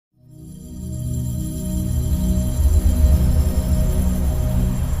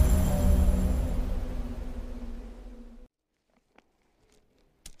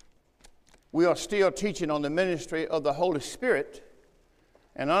We are still teaching on the ministry of the Holy Spirit.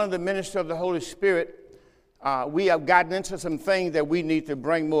 And under the ministry of the Holy Spirit, we have gotten into some things that we need to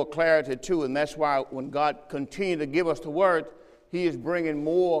bring more clarity to. And that's why when God continues to give us the word, he is bringing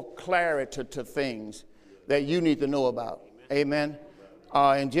more clarity to things that you need to know about. Amen.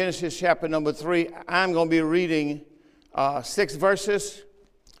 In Genesis chapter number 3, I'm going to be reading 6 verses,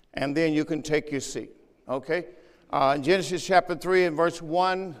 and then you can take your seat. Okay? In Genesis chapter 3 and verse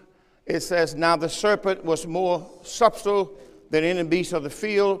 1, it says, "Now the serpent was more subtle than any beast of the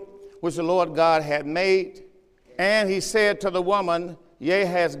field, which the Lord God had made. And he said to the woman, Yea,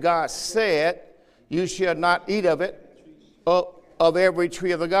 has God said, You shall not eat of it, of every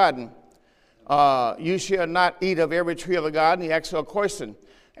tree of the garden. You shall not eat of every tree of the garden." He asked her a question.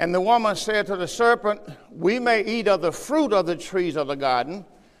 And the woman said to the serpent, "We may eat of the fruit of the trees of the garden,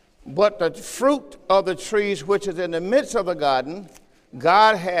 but the fruit of the trees which is in the midst of the garden,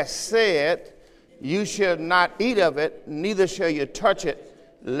 God has said, You shall not eat of it, neither shall you touch it,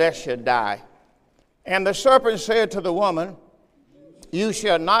 lest you die." And the serpent said to the woman, "You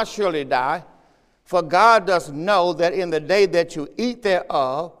shall not surely die, for God does know that in the day that you eat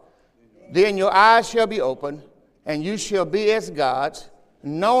thereof, then your eyes shall be opened, and you shall be as gods,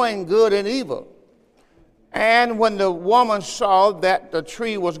 knowing good and evil." And when the woman saw that the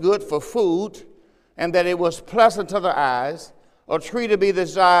tree was good for food, and that it was pleasant to the eyes, a tree to be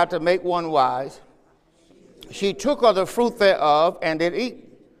desired to make one wise, she took of the fruit thereof and did eat,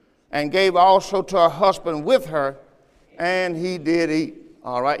 and gave also to her husband with her, and he did eat.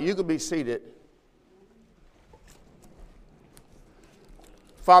 All right, you can be seated.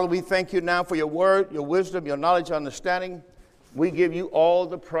 Father, we thank you now for your word, your wisdom, your knowledge, understanding. We give you all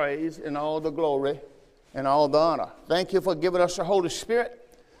the praise and all the glory and all the honor. Thank you for giving us the Holy Spirit.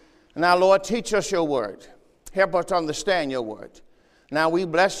 Now, Lord, teach us your word. Help us to understand your word. Now, we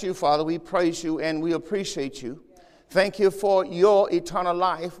bless you, Father. We praise you and we appreciate you. Thank you for your eternal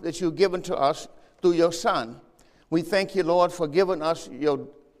life that you've given to us through your Son. We thank you, Lord, for giving us your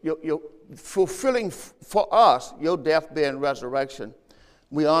fulfilling for us your death, burial, and resurrection.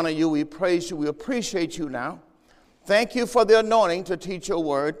 We honor you. We praise you. We appreciate you now. Thank you for the anointing to teach your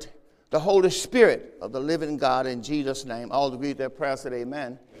word, the Holy Spirit of the living God, in Jesus' name. All agree with that prayer, said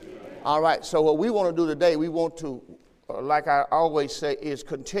amen. All right, so what we want to do today, we want to, like I always say, is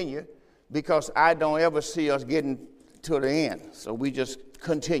continue, because I don't ever see us getting to the end. So we just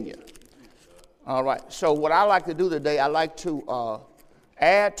continue. All right, so what I like to do today, I like to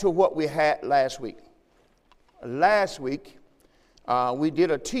add to what we had last week. Last week, we did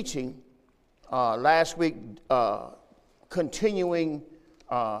a teaching last week continuing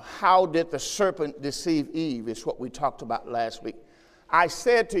how did the serpent deceive Eve is what we talked about last week. I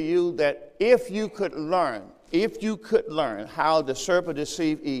said to you that if you could learn how the serpent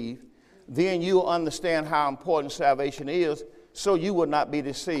deceived Eve, then you'll understand how important salvation is, so you will not be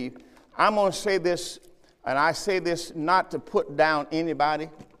deceived. I'm going to say this, and I say this not to put down anybody,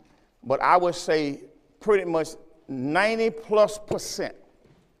 but I would say pretty much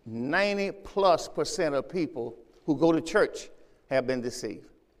 90+% of people who go to church have been deceived.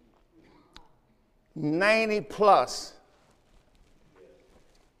 90+.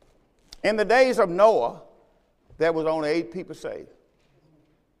 In the days of Noah, there was only 8 people saved.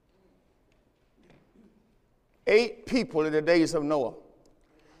 8 people in the days of Noah.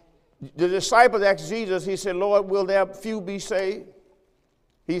 The disciples asked Jesus, he said, "Lord, will there few be saved?"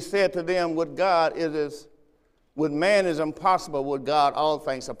 He said to them, with man is impossible, with God all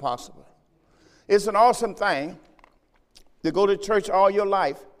things are possible. It's an awesome thing to go to church all your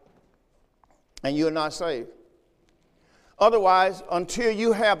life and you're not saved. Otherwise, until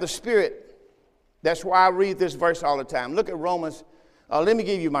you have the Spirit, that's why I read this verse all the time. Look at Romans. Let me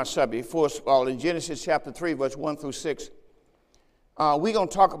give you my subject. First of all, in Genesis chapter 3, verse 1 through 6. We're going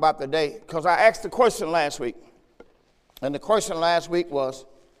to talk about the day, because I asked the question last week. And the question last week was,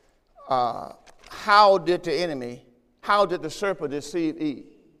 how did the serpent deceive Eve?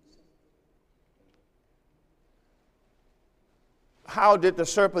 How did the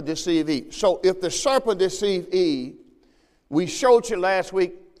serpent deceive Eve? So if the serpent deceived Eve, we showed you last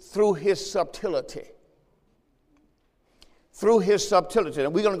week through his subtlety. Through his subtlety.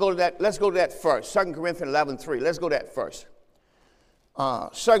 And we're going to go to that. Let's go to that first. 2 Corinthians 11:3. Let's go to that first.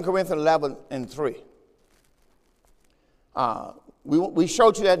 2 Corinthians 11:3. We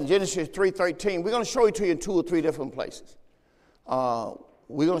showed you that in Genesis 3:13. We're going to show it to you in 2 or 3 different places. We're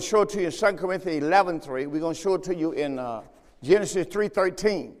going to show it to you in 2 Corinthians 11:3. We're going to show it to you in Genesis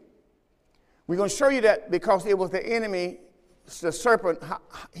 3:13. We're going to show you that because it was the enemy, the serpent,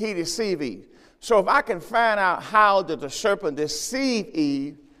 he deceived Eve. So if I can find out how did the serpent deceive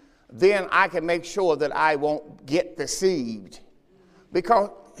Eve, then I can make sure that I won't get deceived. Because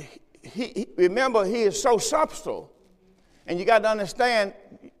remember, he is so subtle. And you got to understand,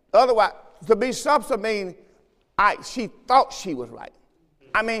 otherwise, to be subtle means she thought she was right.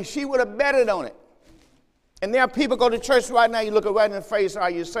 I mean, she would have betted on it. And there are people go to church right now, you look it right in the face, are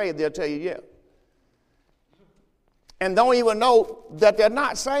you saved? They'll tell you, yeah. And don't even know that they're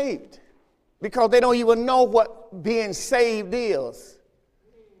not saved because they don't even know what being saved is.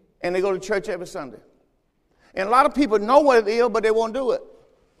 And they go to church every Sunday. And a lot of people know what it is, but they won't do it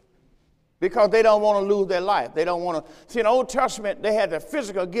because they don't want to lose their life. They don't want to. See, in the Old Testament, they had to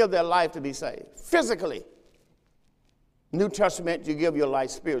physically give their life to be saved. Physically. New Testament, you give your life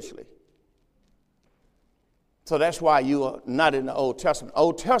spiritually. So that's why you are not in the Old Testament.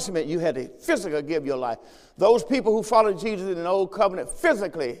 Old Testament, you had to physically give your life. Those people who followed Jesus in the Old Covenant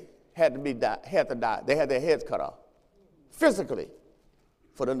physically had to die. They had their heads cut off. Physically.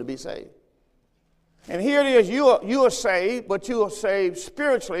 For them to be saved. And here it is, you are saved, but you are saved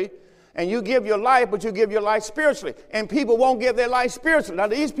spiritually, and you give your life, but you give your life spiritually. And people won't give their life spiritually. Now,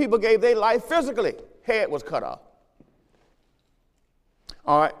 these people gave their life physically. Head was cut off.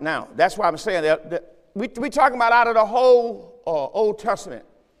 All right, now, that's why I'm saying that we're talking about out of the whole Old Testament.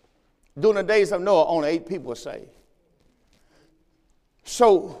 During the days of Noah, only 8 people were saved.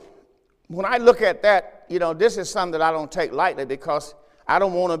 So, when I look at that, this is something that I don't take lightly because I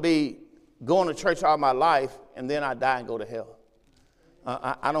don't want to be going to church all my life and then I die and go to hell.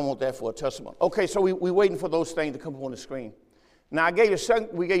 I don't want that for a testimony. Okay, so we're waiting for those things to come up on the screen. Now,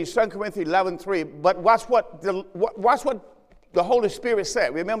 we gave you 2 Corinthians 11:3, but watch what the Holy Spirit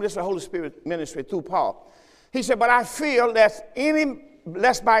said. Remember, this is the Holy Spirit ministry through Paul. He said, but I feel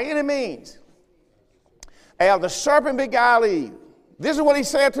lest by any means, as the serpent beguiled Eve. This is what he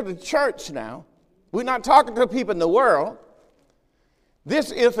said to the church now. We're not talking to people in the world.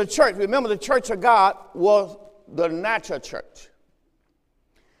 This is the church. Remember, the church of God was the natural church.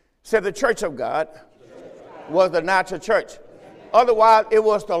 Said the church of God was the natural church. Otherwise, it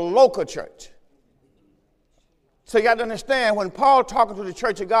was the local church. So you got to understand, when Paul talking to the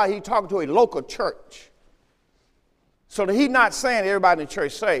church of God, he's talking to a local church. So that he's not saying everybody in the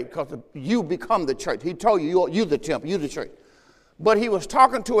church saved, because you become the church. He told you, you're the temple, you're the church. But he was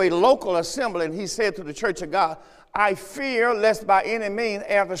talking to a local assembly, and he said to the church of God, I fear lest by any means,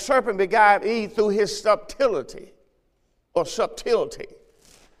 as the serpent beguiled Eve through his subtlety.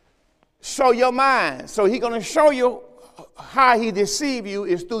 Show your mind. So he's going to show you how he deceived you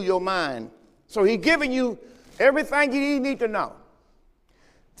is through your mind. So he's giving you everything you need to know.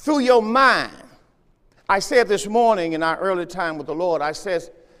 Through your mind. I said this morning in our early time with the Lord, I said,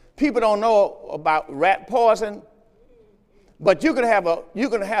 people don't know about rat poison. But you can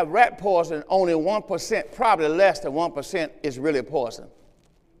have rat poison, only 1%, probably less than 1% is really poison.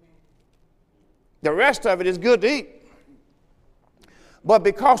 The rest of it is good to eat. But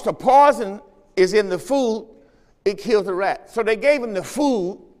because the poison is in the food, it kills the rat. So they gave him the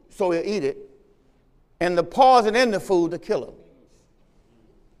food so he'll eat it, and the poison in the food to kill him.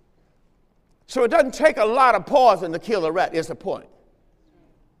 So it doesn't take a lot of poison to kill a rat, is the point.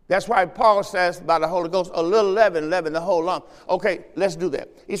 That's why Paul says by the Holy Ghost, a little leaven the whole lump. Okay, let's do that.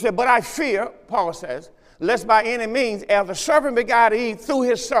 He said, but I fear, Paul says, lest by any means, as the serpent beguiled Eve through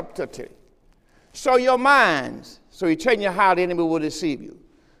his subtlety. So your minds, so he's telling you how the enemy will deceive you.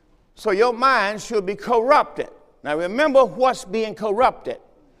 So your mind should be corrupted. Now remember what's being corrupted.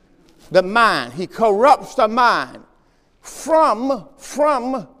 The mind. He corrupts the mind from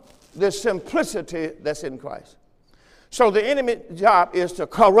the simplicity that's in Christ. So the enemy's job is to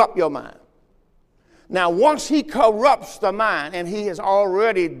corrupt your mind. Now, once he corrupts the mind, and he has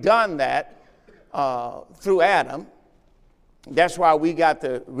already done that through Adam, that's why we got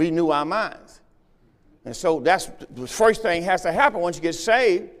to renew our minds. And so that's the first thing has to happen once you get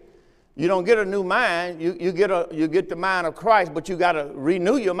saved. You don't get a new mind. You get the mind of Christ, but you got to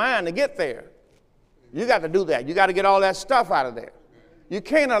renew your mind to get there. You got to do that. You got to get all that stuff out of there. You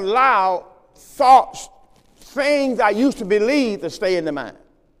can't allow thoughts, things I used to believe to stay in the mind.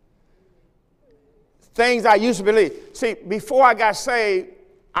 Things I used to believe. See, before I got saved,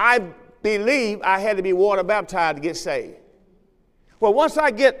 I believed I had to be water baptized to get saved. Well, once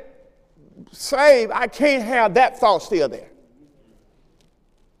I get saved, I can't have that thought still there.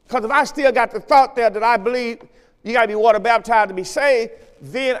 Because if I still got the thought there that I believe you got to be water baptized to be saved,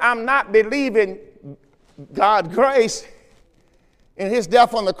 then I'm not believing God's grace and his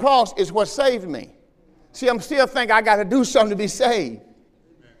death on the cross is what saved me. See, I'm still thinking I got to do something to be saved.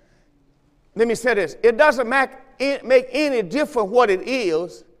 Let me say this. It doesn't make any difference what it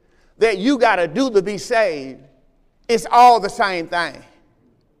is that you got to do to be saved. It's all the same thing.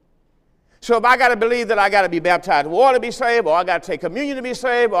 So if I got to believe that I got to be baptized in water to be saved, or I got to take communion to be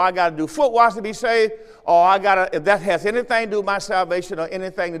saved, or I got to do foot wash to be saved, or I got to, if that has anything to do with my salvation or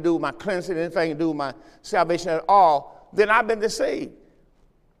anything to do with my cleansing, anything to do with my salvation at all, then I've been deceived.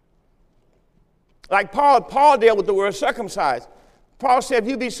 Like Paul dealt with the word circumcised. Paul said, if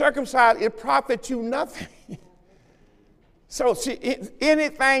you be circumcised, it profits you nothing. So see,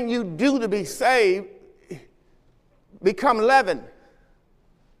 anything you do to be saved become leaven.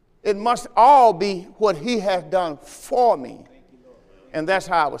 It must all be what he has done for me. And that's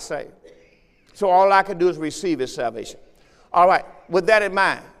how I was saved. So all I can do is receive his salvation. All right, with that in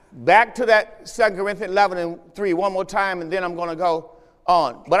mind, back to that 2 Corinthians 11:3 one more time, and then I'm going to go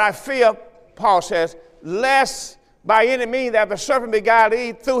on. But I fear, Paul says, lest by any means that the serpent beguiled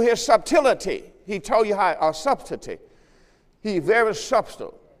Eve through his subtlety. He told you how, subtlety. He's very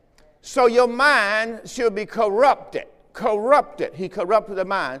subtle. So your mind should be corrupted. He corrupted the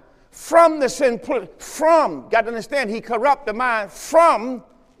mind. From the simplicity, got to understand, he corrupted the mind from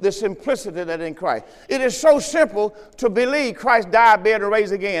the simplicity that in Christ. It is so simple to believe Christ died, buried, and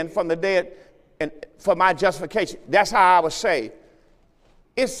raised again from the dead and for my justification. That's how I was saved.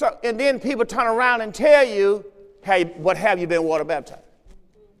 And then people turn around and tell you, hey, what have you been water baptized?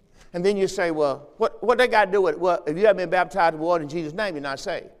 And then you say, well, what they got to do with it? Well, if you haven't been baptized in water in Jesus' name, you're not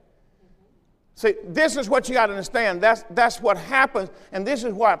saved. See, this is what you got to understand. That's what happens, and this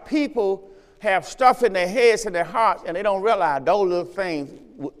is why people have stuff in their heads and their hearts, and they don't realize those little things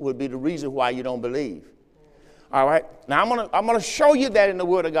would be the reason why you don't believe. All right? Now, I'm gonna show you that in the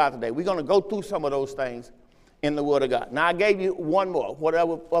Word of God today. We're going to go through some of those things in the Word of God. Now, I gave you one more.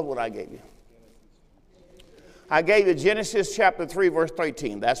 What would I give you? I gave you Genesis chapter 3, verse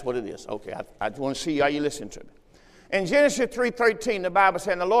 13. That's what it is. Okay, I just want to see how you listen to me. In Genesis 3:13, the Bible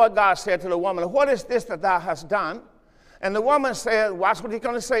said, and the Lord God said to the woman, what is this that thou hast done? And the woman said, watch what he's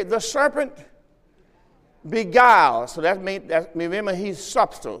going to say, the serpent beguiled. So that means, remember, he's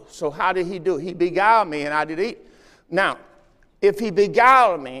subtle. So how did he do? He beguiled me and I did eat. Now, if he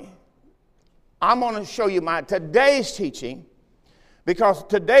beguiled me, I'm going to show you today's teaching, because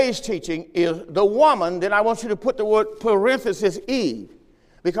today's teaching is the woman. Then I want you to put the word parenthesis Eve,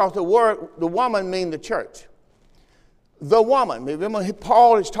 because the woman means the church. The woman, remember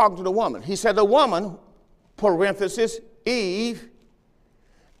Paul is talking to the woman. He said the woman, parenthesis, Eve,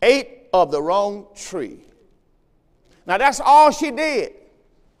 ate of the wrong tree. Now that's all she did.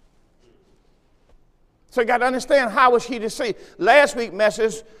 So you got to understand, how was she deceived? Last week's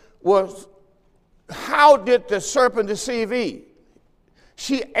message was, how did the serpent deceive Eve?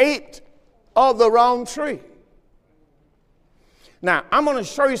 She ate of the wrong tree. Now I'm going to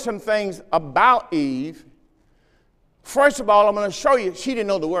show you some things about Eve. First of all, I'm going to show you she didn't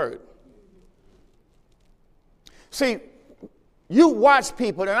know the word. See, you watch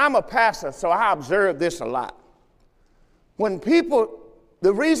people, and I'm a pastor, so I observe this a lot. When people,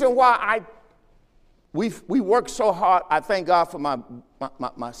 the reason why we work so hard, I thank God for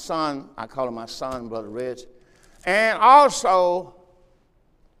my son, I call him my son, Brother Reg, and also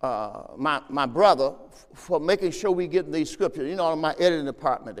my brother, for making sure we get these scriptures. You know, my editing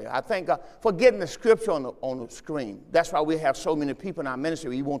department there. I thank God for getting the scripture on the screen. That's why we have so many people in our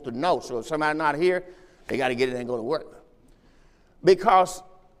ministry we want to know. So if somebody's not here, they got to get it and go to work. Because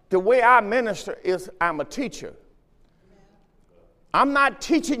the way I minister is I'm a teacher. I'm not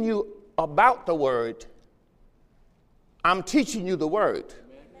teaching you about the word. I'm teaching you the word.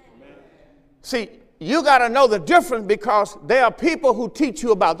 Amen. See, you got to know the difference, because there are people who teach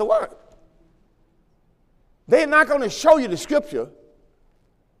you about the word. They're not going to show you the scripture.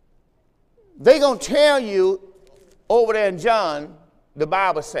 They're going to tell you over there in John, the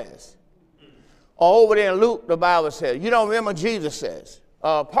Bible says. Or over there in Luke, the Bible says. You don't remember Jesus says.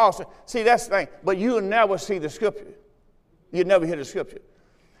 Paul said. See, that's the thing. But you'll never see the scripture. You'll never hear the scripture.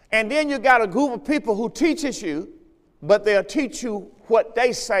 And then you got a group of people who teaches you, but they'll teach you what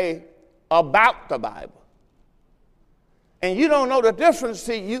they say about the Bible. And you don't know the difference.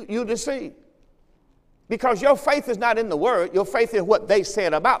 See, you deceive. Because your faith is not in the word. Your faith is what they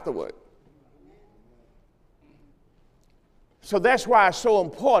said about the word. So that's why it's so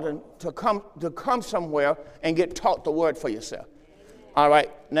important to come somewhere and get taught the word for yourself. All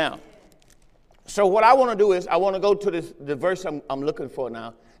right, now. So what I want to do is I want to go to the verse I'm looking for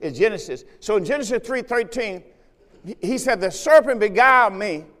now. It's Genesis. So in Genesis 3:13, he said, the serpent beguiled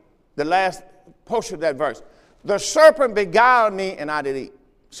me, the last portion of that verse. The serpent beguiled me and I did eat.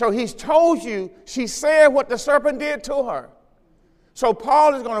 So he's told you, she said what the serpent did to her. So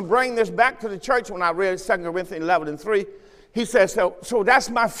Paul is going to bring this back to the church. When I read 2 Corinthians 11:3, he says, so that's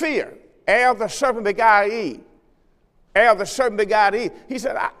my fear. Ere the serpent beguiled Eve. heir of the serpent begot Eve. He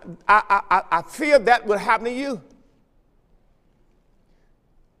said, I fear that would happen to you.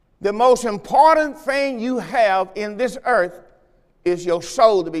 The most important thing you have in this earth is your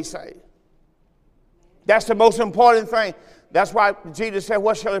soul to be saved. That's the most important thing. That's why Jesus said,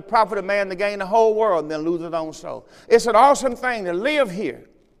 what shall it profit a man to gain the whole world and then lose his own soul? It's an awesome thing to live here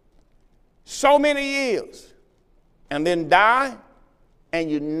so many years and then die,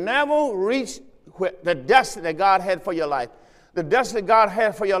 and you never reach the destiny that God had for your life. The destiny God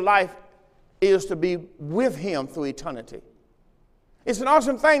had for your life is to be with him through eternity. It's an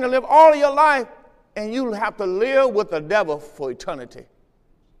awesome thing to live all of your life, and you'll have to live with the devil for eternity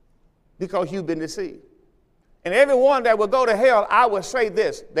because you've been deceived. And everyone that will go to hell, I will say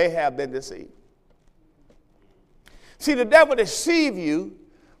this, they have been deceived. See, the devil deceive you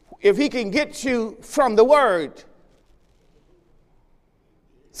if he can get you from the word.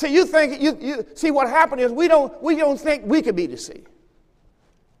 See, you think, see what happened is we don't think we can be deceived.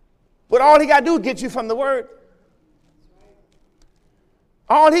 But all he got to do is get you from the word.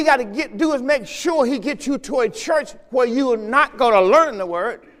 All he got to do is make sure he gets you to a church where you are not going to learn the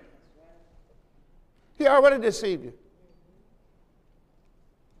word. He already deceived you.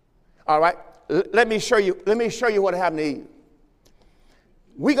 All right, let me show you what happened to Eve.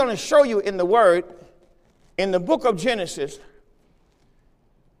 We're going to show you in the word, in the book of Genesis,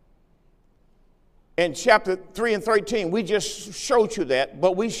 in chapter 3 and 13. We just showed you that,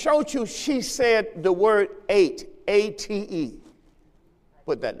 but we showed you she said the word ate, A-T-E.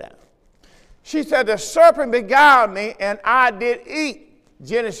 Put that down. She said, the serpent beguiled me and I did eat.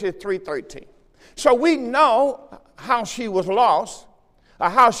 Genesis 3:13. So we know how she was lost, or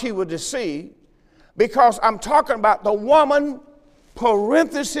how she was deceived, because I'm talking about the woman,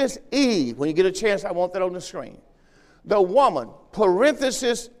 parenthesis Eve. When you get a chance, I want that on the screen. The woman,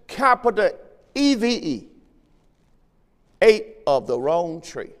 parenthesis capital E-V-E, ate of the wrong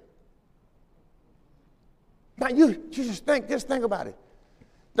tree. Now you just think about it.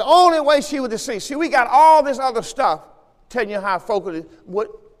 The only way she was deceived, see, we got all this other stuff telling you how focused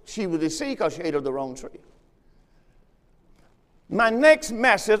what she was deceived because she ate of the wrong tree. My next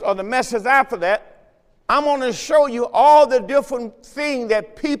message, or the message after that, I'm going to show you all the different things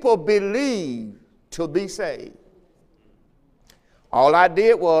that people believe to be saved. All I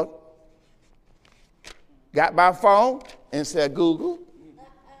did was got my phone and said, Google,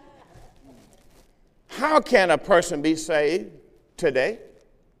 how can a person be saved today?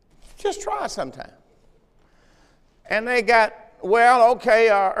 Just try it sometime. And they got, well, okay,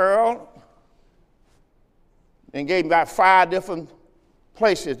 Earl, and gave me about 5 different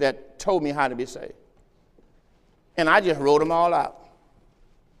places that told me how to be saved. And I just wrote them all out.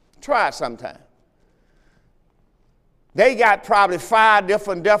 Try it sometime. They got probably 5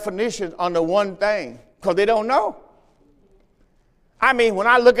 different definitions on the one thing because they don't know. I mean, when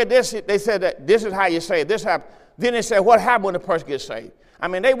I look at this, they said that this is how you say it. This happened. Then they said, what happened when the person gets saved? I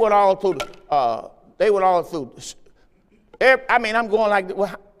mean, they went all through. I mean, I'm going like,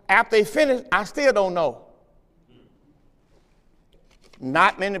 well, after they finish, I still don't know.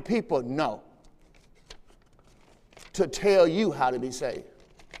 Not many people know to tell you how to be saved.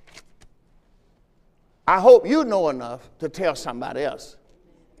 I hope you know enough to tell somebody else.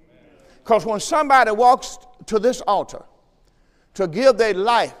 Because when somebody walks to this altar to give their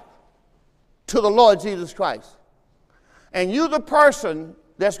life to the Lord Jesus Christ, and you're the person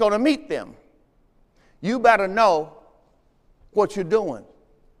that's going to meet them, you better know what you're doing.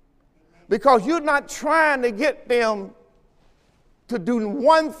 Because you're not trying to get them to do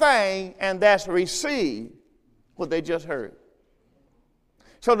one thing, and that's receive what they just heard.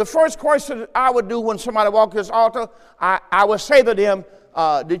 So the first question I would do when somebody walks this altar, I would say to them,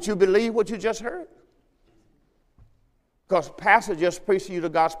 did you believe what you just heard? Because pastor just preached to you the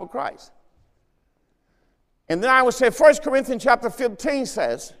gospel of Christ. And then I would say 1 Corinthians chapter 15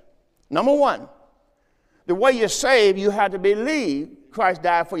 says, number 1, the way you're saved, you have to believe Christ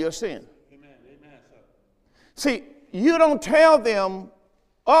died for your sin. Amen. Amen, sir. See, you don't tell them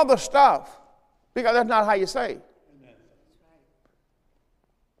other stuff because that's not how you're saved. Amen.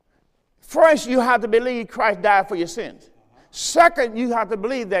 First, you have to believe Christ died for your sins. Second, you have to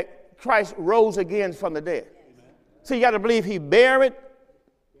believe that Christ rose again from the dead. Amen. So you got to believe he buried,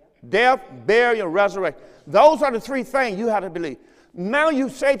 death, burial, and resurrection. Those are the 3 things you have to believe. Now you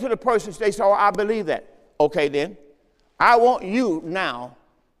say to the person, they say, oh, I believe that. Okay, then, I want you now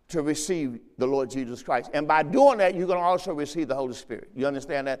to receive the Lord Jesus Christ. And by doing that, you're going to also receive the Holy Spirit. You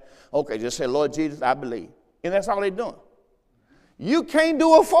understand that? Okay, just say, Lord Jesus, I believe. And that's all they're doing. You can't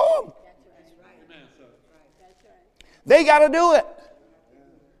do it for them. That's right. They got to do it.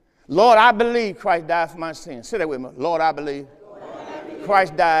 Lord, I believe Christ died for my sins. Say that with me. Lord, I believe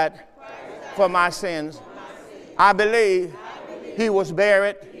Christ died for my sins. I believe he was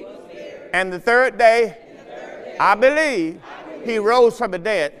buried. And the third day, I believe he rose from the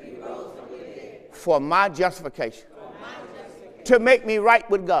dead for my justification. To make me right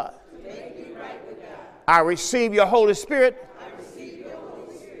with God. I receive your Holy Spirit.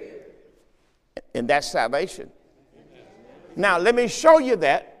 And that's salvation. Now, let me show you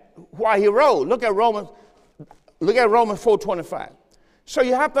that why he rose. Look at Romans 4:25. So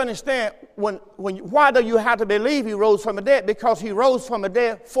you have to understand why do you have to believe he rose from the dead? Because he rose from the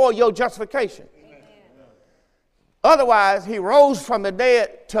dead for your justification. Amen. Otherwise, he rose from the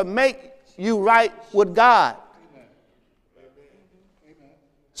dead to make you right with God. Amen.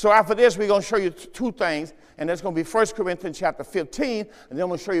 So after this, we're going to show you two things, and that's going to be 1 Corinthians chapter 15, and then I'm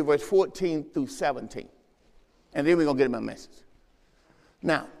going to show you verse 14 through 17. And then we're going to get in my message.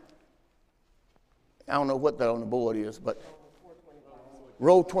 Now, I don't know what that on the board is, but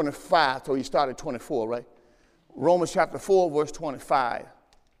row 25, so you started 24, right? Romans chapter 4, verse 25.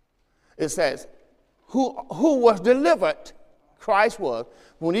 It says, who was delivered, Christ was,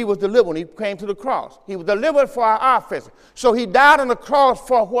 when he was delivered, when he came to the cross. He was delivered for our offenses. So he died on the cross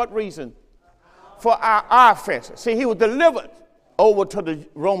for what reason? For our offenses. See, he was delivered over to the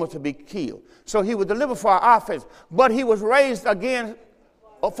Romans to be killed. So he was delivered for our offenses. But he was raised again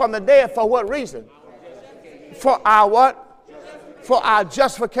from the dead for what reason? For our what? For our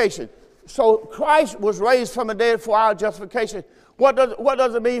justification. So Christ was raised from the dead for our justification. What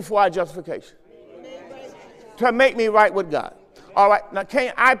does it mean for our justification? To make me right with God. All right, now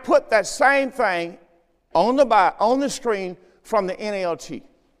can I put that same thing on the screen from the NLT?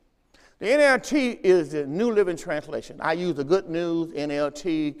 The NLT is the New Living Translation. I use the Good News,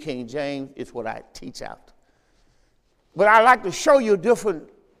 NLT, King James. It's what I teach out. But I like to show you different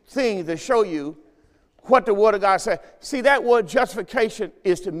things to show you what the Word of God says. See, that word justification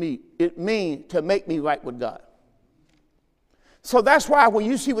is to me. It means to make me right with God. So that's why when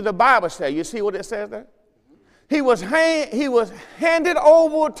you see what the Bible says, you see what it says there? He was handed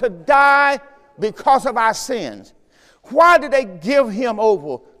over to die because of our sins. Why did they give him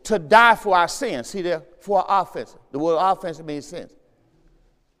over to die for our sins? See there, for our offense. The word offense means sins.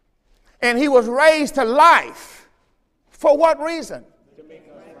 And he was raised to life. For what reason?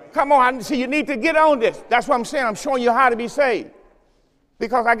 Come on, see, you need to get on this. That's what I'm saying. I'm showing you how to be saved.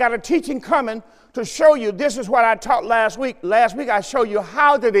 Because I got a teaching coming to show you. This is what I taught last week. Last week I showed you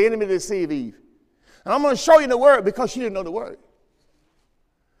how did the enemy deceive Eve. And I'm going to show you the word because she didn't know the word.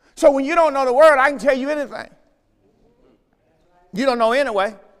 So when you don't know the word, I can tell you anything. You don't know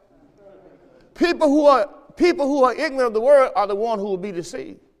anyway. People who are ignorant of the word are the one who will be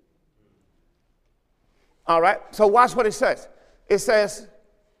deceived. All right, so watch what it says. It says,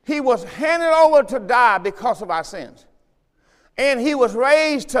 he was handed over to die because of our sins. And he was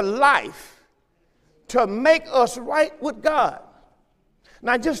raised to life to make us right with God.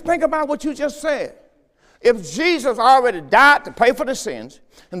 Now just think about what you just said. If Jesus already died to pay for the sins,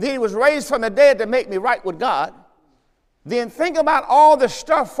 and then he was raised from the dead to make me right with God, then think about all the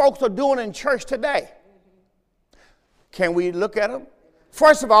stuff folks are doing in church today. Can we look at them?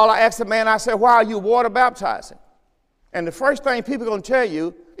 First of all, I asked the man, I said, why are you water baptizing? And the first thing people are going to tell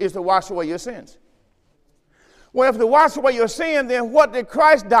you is to wash away your sins. Well, if to wash away your sin, then what did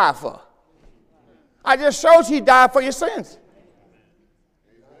Christ die for? I just showed you he died for your sins.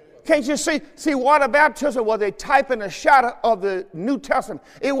 Can't you see, water baptism was a type and a shadow of the New Testament.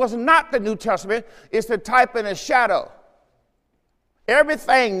 It was not the New Testament. It's the type and a shadow.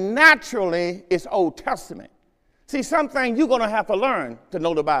 Everything naturally is Old Testament. See, something you're going to have to learn to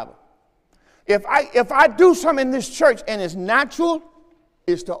know the Bible. If I do something in this church and it's natural,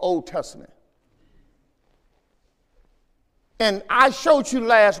 it's the Old Testament. And I showed you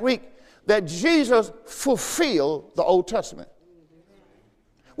last week that Jesus fulfilled the Old Testament.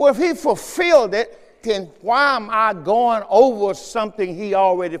 Well, if he fulfilled it, then why am I going over something he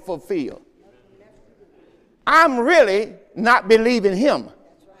already fulfilled? I'm really not believing him.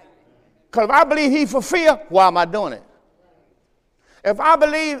 Because if I believe he fulfilled, why am I doing it? If I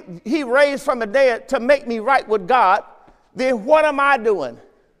believe he raised from the dead to make me right with God, then what am I doing?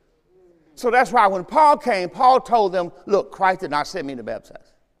 So that's why when Paul came, Paul told them, look, Christ did not send me to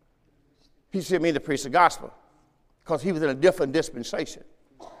baptize. He sent me to preach the gospel because he was in a different dispensation.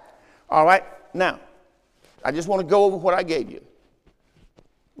 All right, now, I just want to go over what I gave you.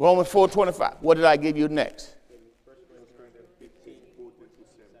 Romans 4:25. What did I give you next?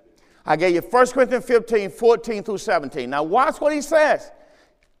 I gave you 1 Corinthians 15, 14 through 17. Now watch what he says.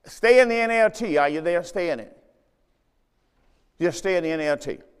 Stay in the NLT. Are you there? Stay in it. Just stay in the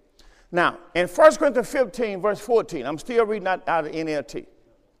NLT. Now, in 1 Corinthians 15, verse 14, I'm still reading out of the NLT.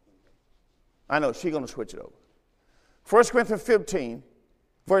 I know, she's going to switch it over. 1 Corinthians 15,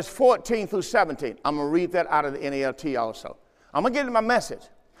 verse 14 through 17. I'm going to read that out of the NLT also. I'm going to get into my message.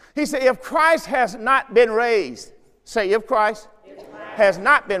 He said, if Christ has not been raised, say, if Christ has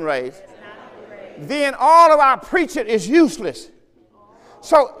not been raised, then all of our preaching is useless.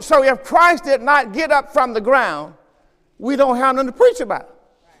 So if Christ did not get up from the ground, we don't have nothing to preach about.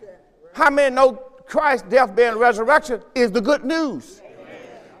 How many know Christ's death, burial, and resurrection is the good news?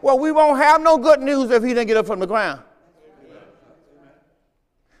 Well, we won't have no good news if he didn't get up from the ground.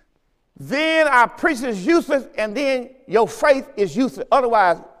 Then our preaching is useless, and then your faith is useless.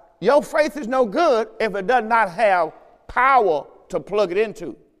 Otherwise, your faith is no good if it does not have power to plug it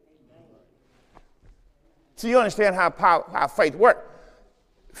into. So you understand how faith works.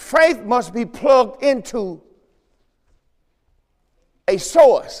 Faith must be plugged into a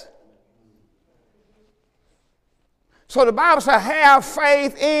source. So the Bible says, have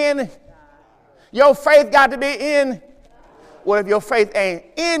faith in. Your faith got to be in. Well, if your faith ain't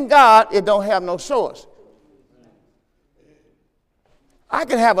in God, it don't have no source. I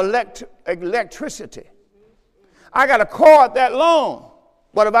can have electricity. I got a cord that long,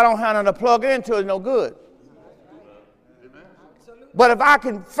 but if I don't have nothing to plug it into, it's no good. But if I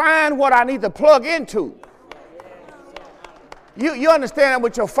can find what I need to plug into, you understand that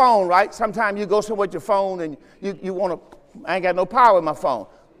with your phone, right? Sometimes you go somewhere with your phone and you want to, I ain't got no power in my phone.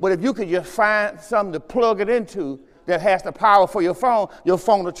 But if you could just find something to plug it into that has the power for your phone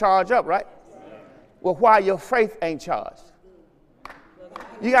will charge up, right? Well, why your faith ain't charged?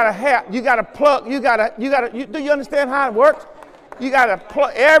 Do you understand how it works? You got to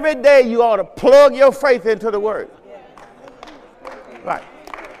plug, every day you ought to plug your faith into the word. Right.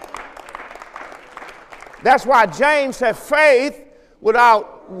 That's why James said faith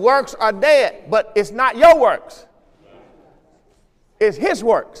without works are dead, but it's not your works. It's his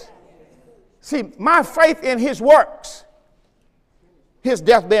works. See, my faith in his works, his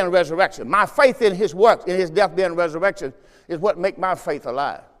death, burial, and resurrection, my faith in his works, in his death, burial, and resurrection is what makes my faith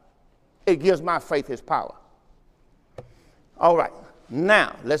alive. It gives my faith his power. All right,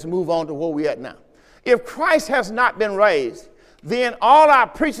 now let's move on to where we're at now. If Christ has not been raised, then all our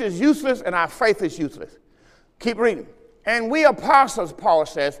preaching is useless and our faith is useless. Keep reading. And we apostles, Paul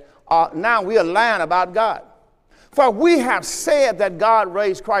says, now we are lying about God. For we have said that God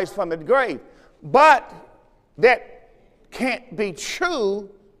raised Christ from the grave, but that can't be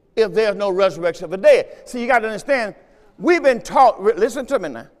true if there's no resurrection of the dead. So you got to understand, we've been taught, listen to me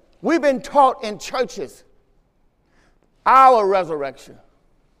now, we've been taught in churches our resurrection.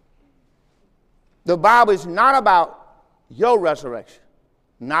 The Bible is not about your resurrection,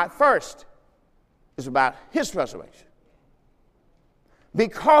 not first. It's about his resurrection.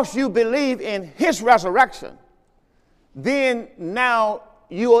 Because you believe in his resurrection, then now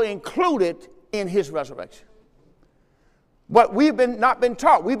you are included in his resurrection. But we've not been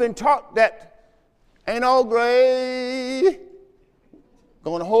taught. We've been taught that ain't no grave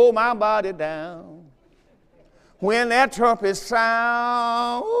gonna hold my body down. When that trumpet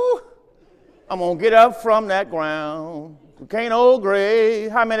sound, I'm gonna get up from that ground. Can't no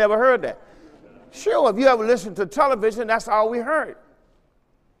grave. How many ever heard that? Sure, if you ever listened to television, that's all we heard.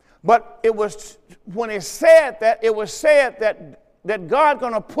 But it was, when it said that, it was said that God's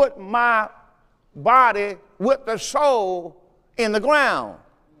going to put my body with the soul in the ground.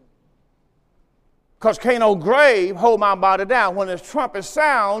 Because can't no grave hold my body down. When this trumpet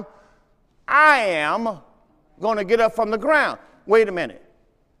sound, I am going to get up from the ground. Wait a minute.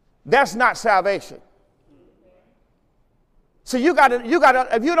 That's not salvation. So you got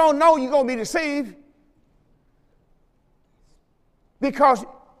to, if you don't know, you're going to be deceived. Because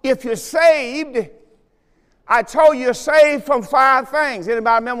if you're saved, I told you you're saved from 5 things.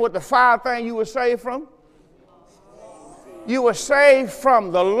 Anybody remember what the 5 things you were saved from? You were saved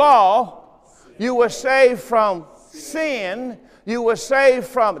from the law. You were saved from sin. You were saved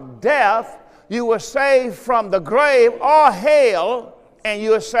from death. You were saved from the grave or hell. And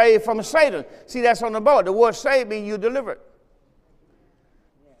you were saved from Satan. See, that's on the board. The word saved means you delivered.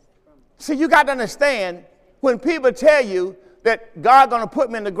 See, you got to understand, when people tell you that God's going to put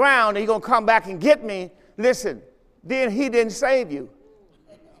me in the ground and he's going to come back and get me, listen, then he didn't save you.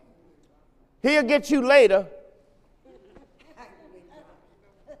 He'll get you later.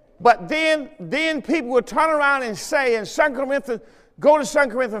 But then people will turn around and say in 2 Corinthians, go to 2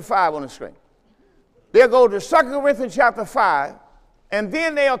 Corinthians 5 on the screen. They'll go to 2 Corinthians chapter 5, and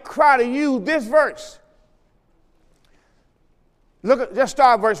then they'll try to use this verse. Just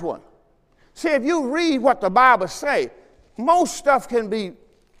start verse 1. See, if you read what the Bible say, most stuff can be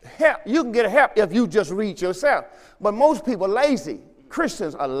help. You can get help if you just read yourself. But most people are lazy.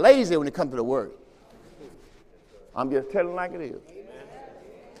 Christians are lazy when it comes to the word. I'm just telling like it is.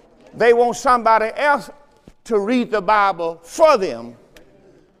 They want somebody else to read the Bible for them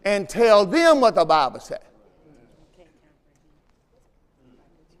and tell them what the Bible says.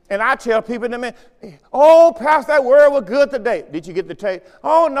 And I tell people in a minute, oh, Pastor, that word was good today. Did you get the tape?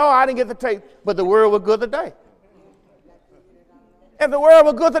 Oh, no, I didn't get the tape, but the word was good today. If the word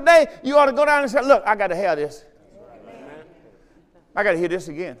was good today, you ought to go down and say, look, I got to hear this. I got to hear this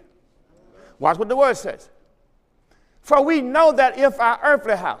again. Watch what the word says. For we know that if our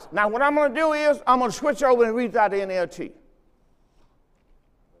earthly house. Now, what I'm going to do is I'm going to switch over and read out the NLT.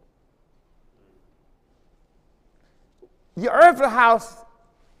 Your earthly house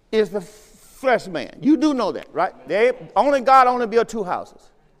is the flesh man. You do know that, right? God only built two houses.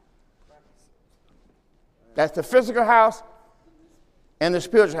 That's the physical house and the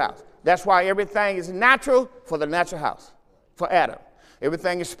spiritual house. That's why everything is natural for the natural house, for Adam.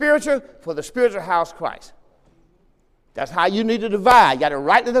 Everything is spiritual for the spiritual house, Christ. That's how you need to divide. You got to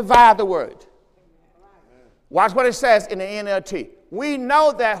rightly divide the word. Watch what it says in the NLT. We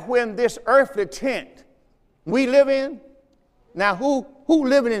know that when this earthly tent we live in, now who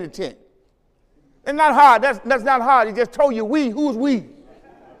living in the tent? It's not hard. That's not hard. He just told you we. Who's we?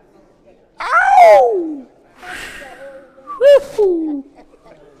 Ow!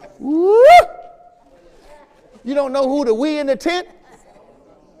 Woo! You don't know who the we in the tent?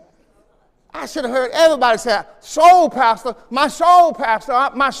 I should have heard everybody say, soul pastor, my soul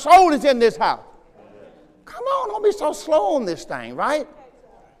is in this house. Come on, don't be so slow on this thing, right?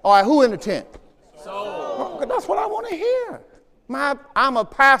 All right, who in the tent? Soul. Well, that's what I want to hear. I'm a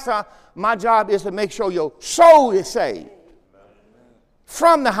pastor. My job is to make sure your soul is saved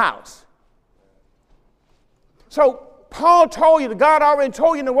from the house. So Paul told you, God already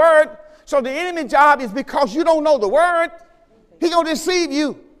told you in the word, so the enemy's job is because you don't know the word, he's going to deceive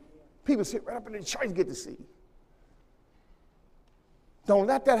you. People sit right up in the church and get deceived. Don't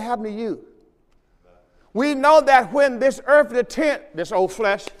let that happen to you. We know that when this earthly tent, this old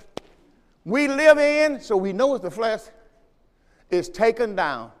flesh, we live in, so we know it's the flesh, is taken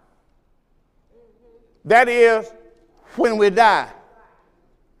down. That is when we die.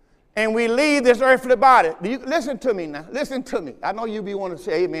 And we leave this earthly body. Listen to me now. Listen to me. I know you be wanting to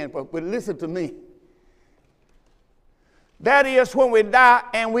say amen, but listen to me. That is when we die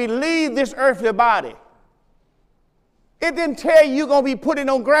and we leave this earthly body. It didn't tell you you're going to be put in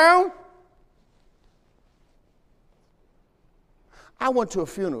on ground. I went to a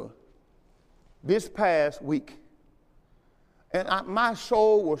funeral this past week. And my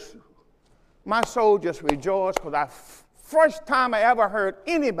soul just rejoiced because first time I ever heard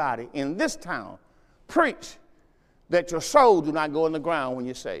anybody in this town preach that your soul do not go in the ground when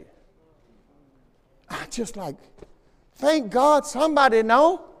you're saved. I just like, thank God somebody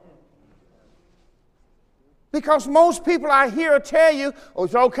know. Because most people I hear tell you, oh,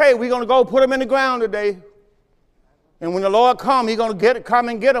 it's okay, we're going to go put them in the ground today. And when the Lord comes, he's going to come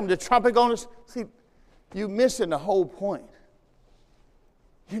and get them. The trumpet going to, see, you're missing the whole point.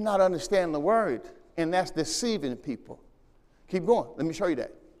 You're not understanding the word, and that's deceiving people. Keep going. Let me show you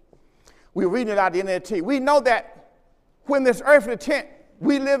that. We're reading it out of the NLT. We know that when this earthly tent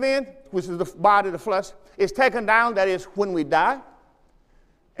we live in, which is the body of the flesh, is taken down, that is when we die,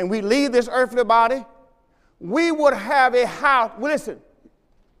 and we leave this earthly body, we would have a house. Well, listen,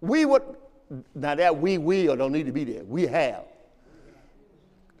 we would, now that we will don't need to be there. We have.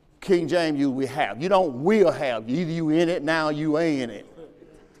 King James, we have. You don't will have. Either you in it now, you ain't in it.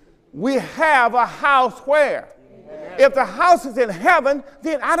 We have a house where? Amen. If the house is in heaven,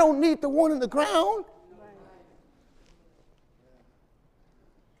 then I don't need the one in the ground.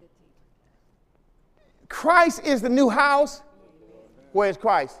 Christ is the new house. Where is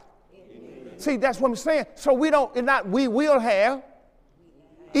Christ? See, that's what I'm saying. So we don't, it's not we will have.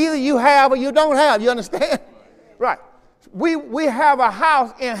 Either you have or you don't have. You understand? Right. We have a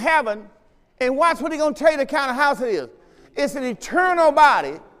house in heaven, and watch what he's going to tell you the kind of house it is. It's an eternal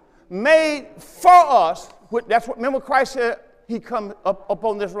body made for us. That's what, remember Christ said, he come up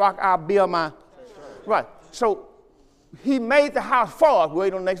on this rock, I'll build my. Right. So he made the house for us.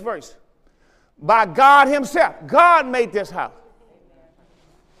 Wait on the next verse. By God himself. God made this house.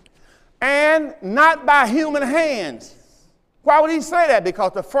 And not by human hands. Why would he say that?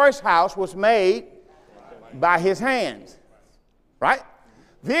 Because the first house was made by his hands. Right?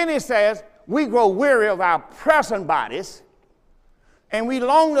 Then he says, we grow weary of our present bodies, and we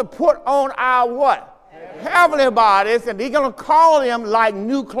long to put on our what? Heavenly bodies, and he's going to call them like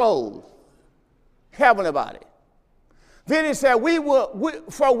new clothes. Heavenly body. Then he said,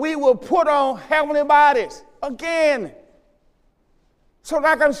 for we will put on heavenly bodies again. So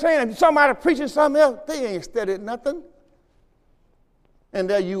like I'm saying, if somebody preaching something else, they ain't studied nothing. And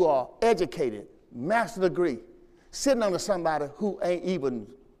there you are, educated, master degree, sitting under somebody who ain't even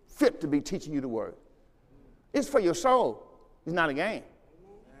fit to be teaching you the word. It's for your soul. It's not a game.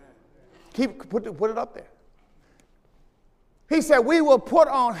 Put it up there. He said, we will put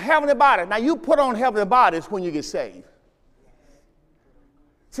on heavenly bodies. Now, you put on heavenly bodies when you get saved.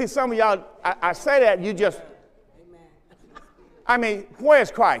 See, some of y'all, I say that, you just, I mean,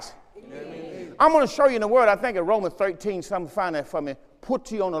 where's Christ? Amen. I'm going to show you in the Word, I think in Romans 13, something, find that for me.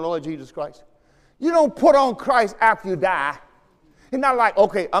 Put you on the Lord Jesus Christ. You don't put on Christ after you die. It's not like,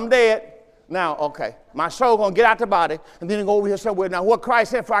 okay, I'm dead. Now, okay, my soul going to get out the body, and then go over here somewhere. Now, what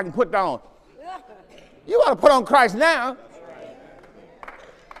Christ said for I can put it on. You ought to put on Christ now.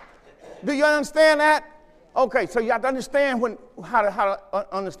 Do you understand that? Okay, so you have to understand how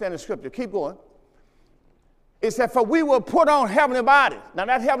to understand the scripture. Keep going. It said, for we will put on heavenly bodies. Now,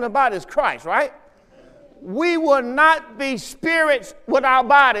 that heavenly body is Christ, right? We will not be spirits without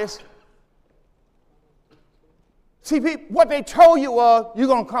bodies. See, people, what they told you was, you're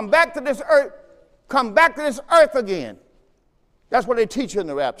going to come back to this earth again. That's what they teach you in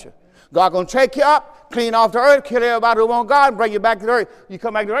the rapture. God going to take you up, clean off the earth, kill everybody who wants God, bring you back to the earth. You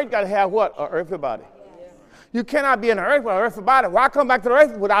come back to the earth, you got to have what? An earthly body. Yeah. You cannot be in the earth without an earthly body. Why come back to the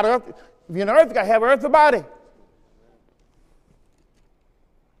earth without an earth? If you're in the earth, you got to have an earthly body.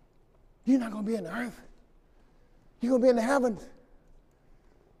 You're not going to be in the earth. You're going to be in the heavens.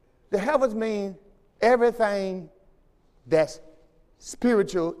 The heavens mean everything that's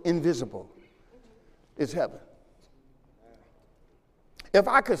spiritual, invisible, is heaven. If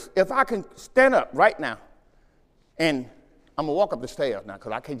I can stand up right now, and I'm gonna walk up the stairs now,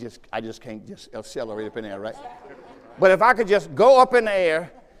 because I just can't accelerate up in there, right? But if I could just go up in the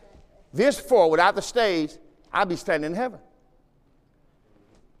air, this far without the stage, I'd be standing in heaven.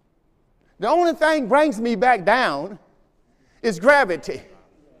 The only thing brings me back down is gravity.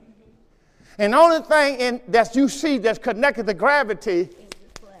 And the only thing that you see that's connected to gravity,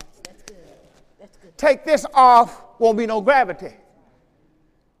 take this off, won't be no gravity.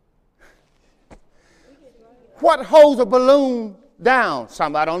 What holds a balloon down?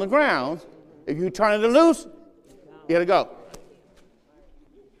 Somebody on the ground. If you turn it loose, it'll go.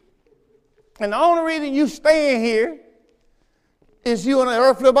 And the only reason you staying here is you in an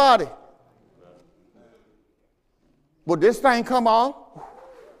earthly body. Would this thing come off?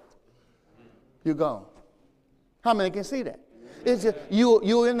 You're gone. How many can see that? It's just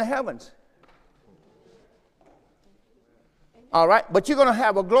you're in the heavens. All right, but you're going to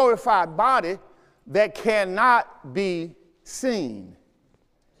have a glorified body that cannot be seen,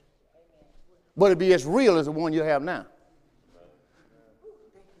 but it'll be as real as the one you have now.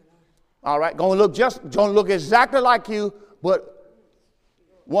 All right, going to look exactly like you, but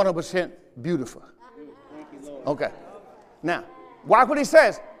 100% beautiful. Okay. Now, watch what he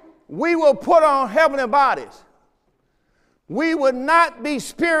says. We will put on heavenly bodies. We will not be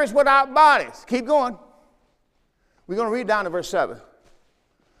spirits without bodies. Keep going. We're going to read down to verse 7.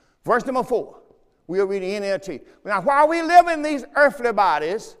 Verse number 4. We are reading NLT. Now, while we live in these earthly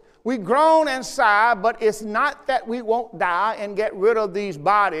bodies, we groan and sigh, but it's not that we won't die and get rid of these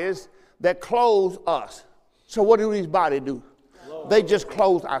bodies that clothe us. So what do these bodies do? They just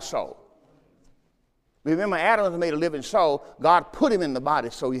clothe our soul. Remember, Adam was made a living soul. God put him in the body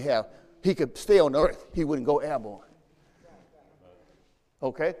so he could stay on the earth. He wouldn't go airborne.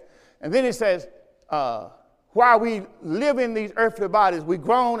 Okay? And then it says, while we live in these earthly bodies, we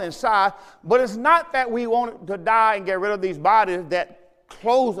groan and sigh, but it's not that we want to die and get rid of these bodies that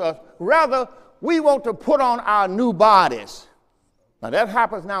clothe us. Rather, we want to put on our new bodies. Now, that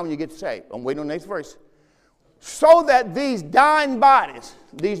happens now when you get saved. I'm waiting on the next verse. So that these dying bodies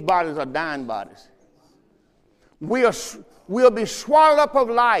are dying bodies, we'll be swallowed up of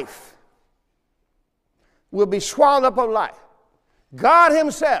life. We'll be swallowed up of life. God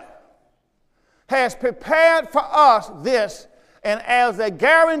himself has prepared for us this, and as a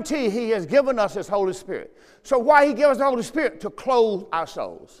guarantee, he has given us his Holy Spirit. So why he gives us the Holy Spirit? To clothe our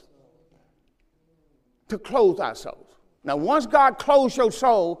souls. To clothe our souls. Now, once God clothes your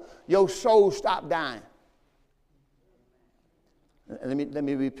soul stops dying. Let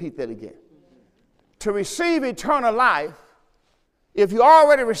me repeat that again. To receive eternal life, if you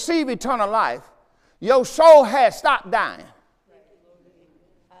already receive eternal life, your soul has stopped dying.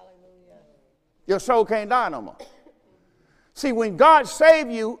 Your soul can't die no more. See, when God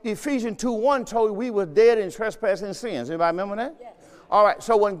saved you, Pt.1 told you we were dead in trespass and sins. Anybody remember that? Yes. All right,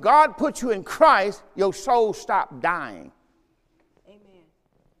 so when God puts you in Christ, your soul stops dying. Amen.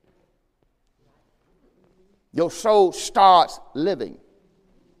 Your soul starts living.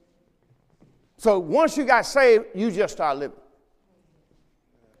 So once you got saved, you just start living.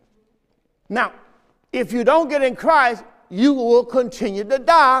 Now, if you don't get in Christ, you will continue to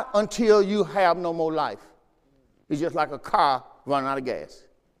die until you have no more life. It's just like a car running out of gas.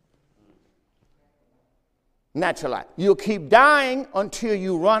 Natural life. You'll keep dying until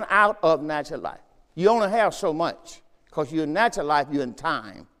you run out of natural life. You only have so much because you're in natural life, you're in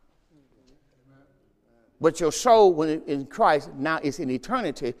time. But your soul, when it's in Christ, now it's in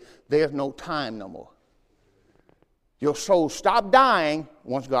eternity. There's no time no more. Your soul stopped dying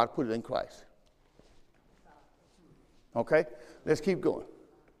once God put it in Christ. Okay? Let's keep going.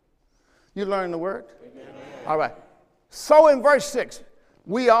 You learn the word? Amen. All right. So in verse 6,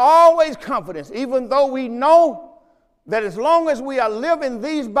 we are always confident, even though we know that as long as we are living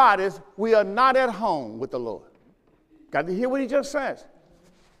these bodies, we are not at home with the Lord. Got to hear what he just says.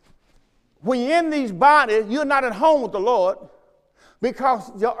 When you're in these bodies, you're not at home with the Lord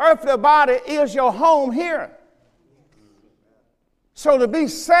because your earthly body is your home here. So to be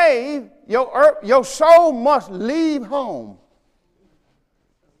saved, your soul must leave home.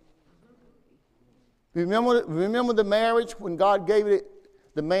 Remember the marriage when God gave it?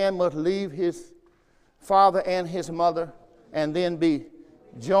 The man must leave his father and his mother and then be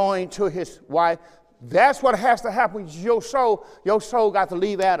joined to his wife. That's what has to happen with your soul. Your soul got to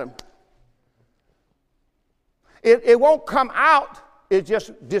leave Adam. It won't come out. It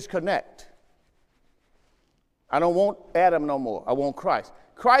just disconnect. I don't want Adam no more. I want Christ.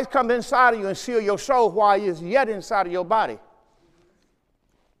 Christ comes inside of you and seals your soul while he is yet inside of your body.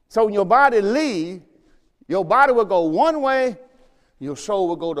 So when your body leaves, your body will go one way, your soul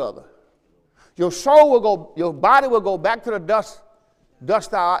will go the other. Your body will go back to the dust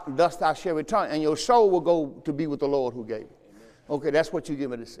thou shalt return, and your soul will go to be with the Lord who gave it. Okay, that's what you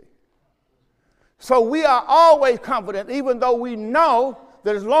give me to see. So we are always confident, even though we know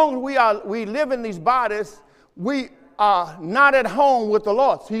that as long as we live in these bodies, we are not at home with the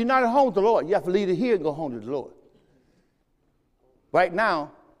Lord. So you're not at home with the Lord. You have to leave it here and go home to the Lord. Right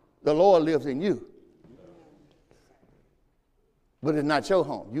now, the Lord lives in you. But it's not your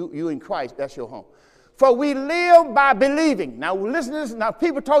home. You in Christ, that's your home. For we live by believing. Now listen to this. Now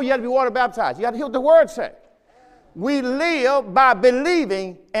people told you had to be water baptized. You got to hear what the word said. We live by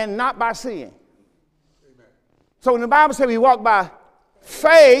believing and not by seeing. Amen. So when the Bible says we walk by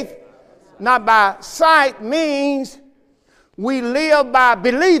faith, not by sight, means we live by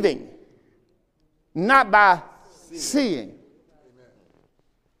believing, not by seeing. Amen.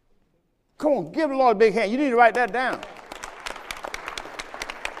 Come on, give the Lord a big hand. You need to write that down.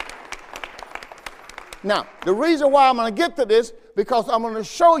 Now, the reason why I'm going to get to this, because I'm going to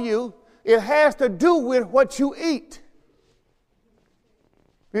show you it has to do with what you eat.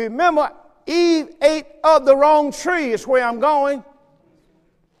 Remember, Eve ate of the wrong tree is where I'm going.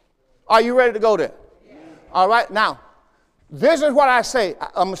 Are you ready to go there? Yeah. All right, now, this is what I say.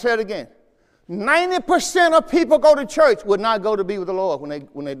 I'm going to say it again. 90% of people go to church would not go to be with the Lord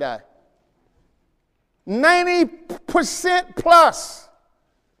when they die. 90% plus.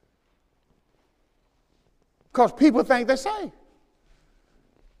 Because people think they're saved.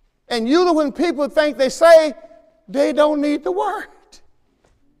 And usually when people think they're saved, they don't need the word.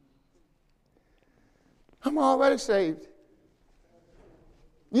 I'm already saved.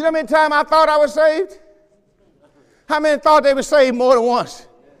 You know how many times I thought I was saved? How many thought they were saved more than once?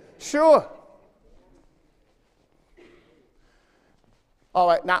 Sure. All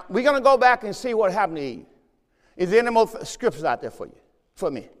right, now we're going to go back and see what happened to Eve. Is there any more scriptures out there for you? For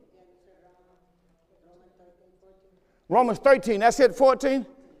me? Romans 13, that's it, 14?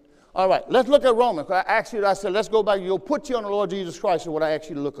 All right, let's look at Romans. I asked you, I said, let's go back. You'll put you on the Lord Jesus Christ is what I asked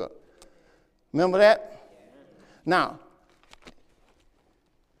you to look up. Remember that? Now,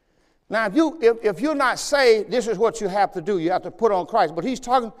 if you're not saved, this is what you have to do. You have to put on Christ. But he's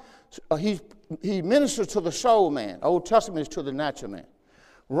talking, he ministers to the soul man. Old Testament is to the natural man.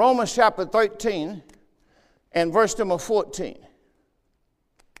 Romans chapter 13 and verse number 14.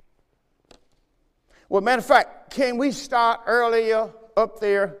 Well, matter of fact, can we start earlier up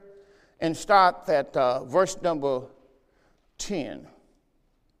there and start that verse number 10?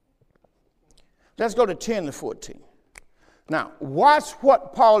 Let's go to 10 to 14. Now, watch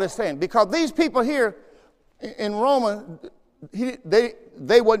what Paul is saying, because these people here in Romans,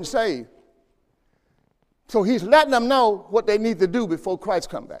 they wasn't saved. So he's letting them know what they need to do before Christ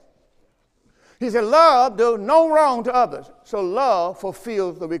comes back. He said, love do no wrong to others. So love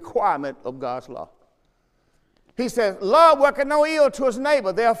fulfills the requirement of God's law. He says, love worketh no ill to his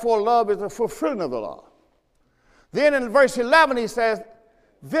neighbor. Therefore, love is the fulfilling of the law. Then in verse 11, he says,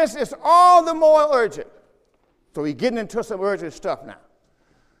 this is all the more urgent. So he's getting into some urgent stuff now.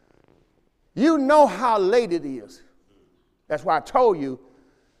 You know how late it is. That's why I told you,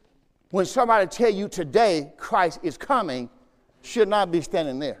 when somebody tell you today Christ is coming, should not be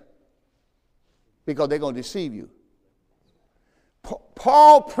standing there, because they're going to deceive you.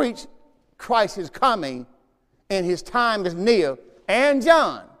 Paul preached Christ is coming and his time is near, and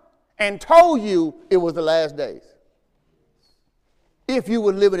John, and told you it was the last days. If you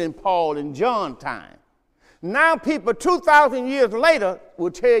were living in Paul and John time. Now people 2,000 years later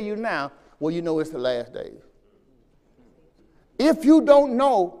will tell you now, well, you know it's the last days. If you don't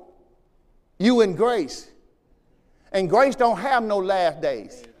know, you in grace. And grace don't have no last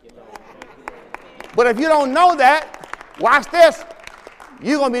days. But if you don't know that, watch this,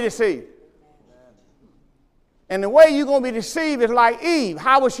 you're going to be deceived. And the way you're going to be deceived is like Eve.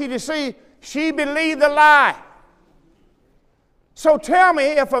 How was she deceived? She believed the lie. So tell me,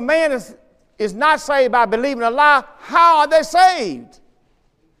 if a man is not saved by believing a lie, how are they saved?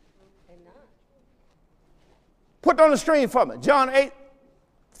 Put it on the screen for me. John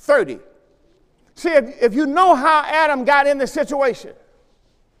 8:30. See, if you know how Adam got in this situation,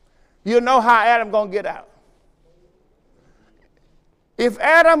 you'll know how Adam going to get out. If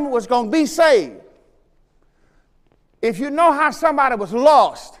Adam was going to be saved, if you know how somebody was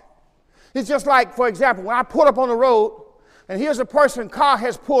lost, it's just like, for example, when I pull up on the road, and here's a person, car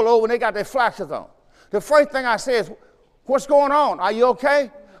has pulled over, and they got their flashers on. The first thing I say is, what's going on? Are you okay?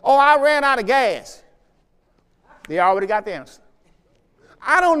 Oh, I ran out of gas. They already got the answer.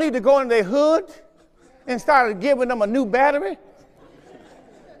 I don't need to go in their hood and start giving them a new battery.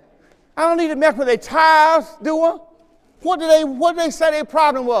 I don't need to mess with their tires, do I? What did they say their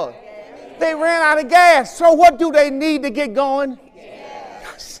problem was? They ran out of gas. So what do they need to get going?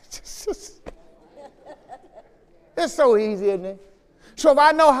 It's so easy, isn't it? So if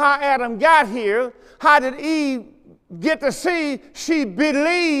I know how Adam got here, how did Eve get to see? She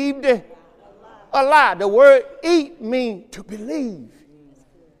believed a lie. The word eat means to believe.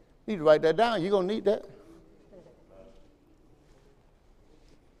 You need to write that down. You're going to need that.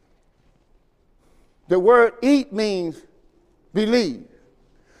 The word eat means believe.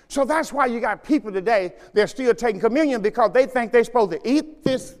 So that's why you got people today, they're still taking communion because they think they're supposed to eat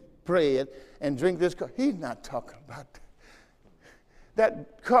this bread and drink this cup. He's not talking about that.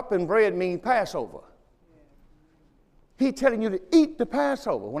 That cup and bread means Passover. He's telling you to eat the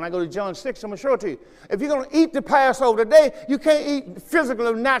Passover. When I go to John 6, I'm going to show it to you. If you're going to eat the Passover today, you can't eat physical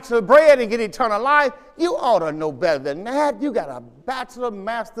and natural bread and get eternal life. You ought to know better than that. You got a bachelor,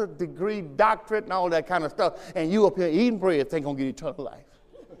 master degree, doctorate, and all that kind of stuff, and you up here eating bread think you're going to get eternal life.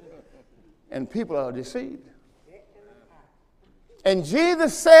 And people are deceived. And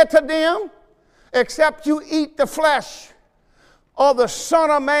Jesus said to them, except you eat the flesh of the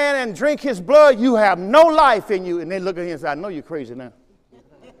Son of Man and drink his blood, you have no life in you. And they look at him and say, I know you're crazy now.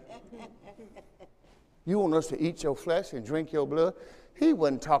 You want us to eat your flesh and drink your blood? He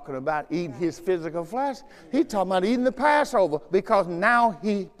wasn't talking about eating his physical flesh. He's talking about eating the Passover, because now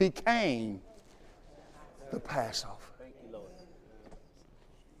he became the Passover.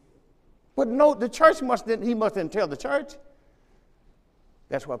 But no, the church he mustn't tell the church.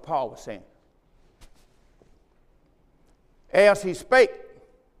 That's what Paul was saying. As he spake,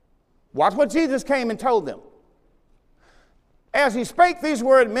 watch what Jesus came and told them. As he spake these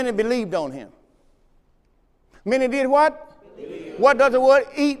words, many believed on him. Many did what? Believe. What does the word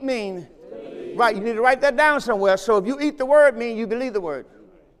eat mean? Believe. Right, you need to write that down somewhere. So if you eat the word, means you believe the word.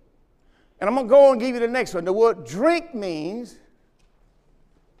 And I'm going to go and give you the next one. The word drink means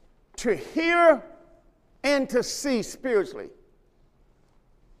to hear and to see spiritually.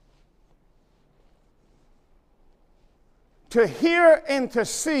 To hear and to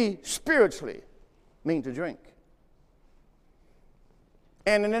see spiritually means to drink.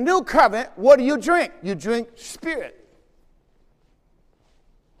 And in the new covenant, what do you drink? You drink spirit.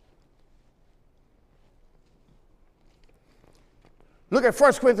 Look at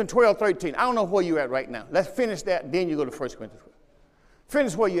 1 Corinthians 12:13. I don't know where you're at right now. Let's finish that, then you go to 1 Corinthians 12.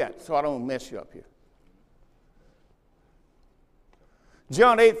 Finish where you're at so I don't mess you up here.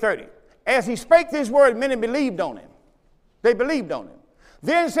 John 8:30. As he spake this word, many believed on him. They believed on him.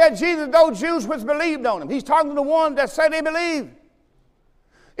 Then said Jesus, those Jews which believed on him. He's talking to the ones that say they believe.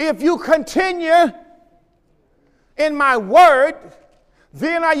 If you continue in my word,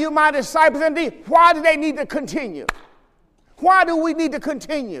 then are you my disciples indeed. Why do they need to continue? Why do we need to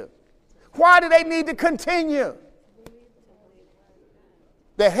continue? Why do they need to continue?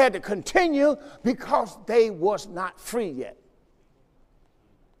 They had to continue because they was not free yet.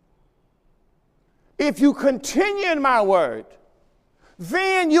 If you continue in my word,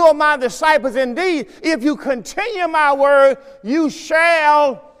 then you are my disciples indeed. If you continue my word, you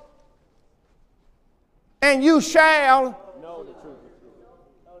shall, and you shall know the truth.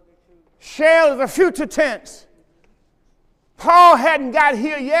 Shall is a future tense. Paul hadn't got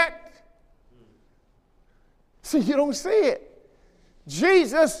here yet. So you don't see it.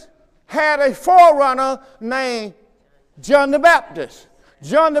 Jesus had a forerunner named John the Baptist.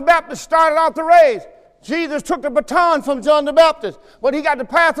 John the Baptist started off the race. Jesus took the baton from John the Baptist, but he got to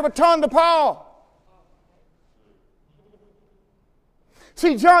pass the baton to Paul.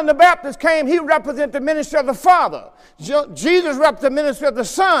 See, John the Baptist came, he represented the ministry of the Father. Jesus represented the ministry of the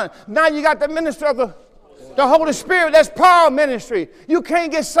Son. Now you got the ministry of the Holy Spirit. That's Paul's ministry. You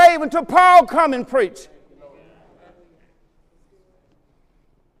can't get saved until Paul come and preach.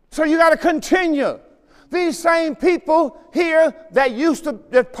 So you got to continue. These same people here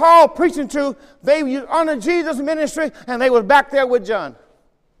that Paul preaching to, they were under Jesus' ministry, and they was back there with John.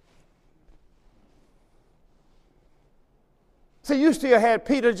 See, you still had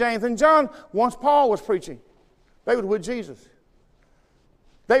Peter, James, and John once Paul was preaching. They were with Jesus.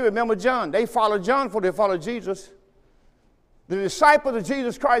 They remember John. They followed John before they followed Jesus. The disciples of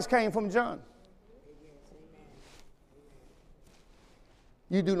Jesus Christ came from John.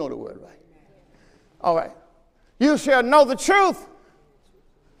 You do know the word, right? All right. You shall know the truth.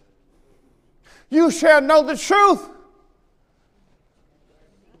 You shall know the truth.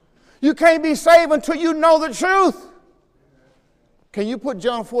 You can't be saved until you know the truth. Can you put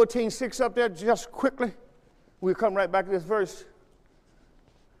John 14:6 up there just quickly? We'll come right back to this verse.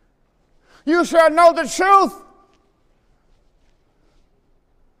 You shall know the truth.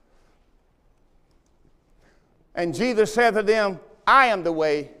 And Jesus said to them, I am the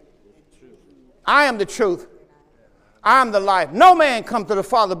way. I am the truth. I am the life. No man come to the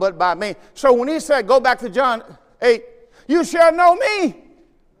Father but by me. So when he said, go back to John 8, you shall know me.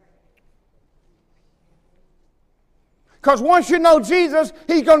 Because once you know Jesus,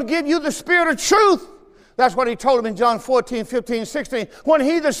 he's going to give you the spirit of truth. That's what he told him in John 14, 15, 16. When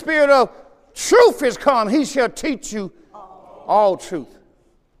he, the spirit of truth, is come, he shall teach you all truth.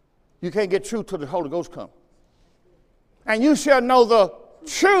 You can't get truth till the Holy Ghost comes. And you shall know the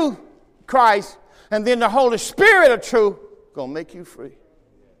true Christ, and then the Holy Spirit of truth going to make you free.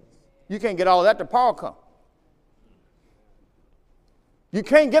 You can't get all that till Paul come. You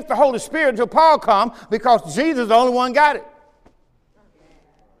can't get the Holy Spirit until Paul come, because Jesus is the only one got it.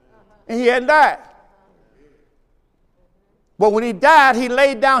 And he hadn't died. But when he died, he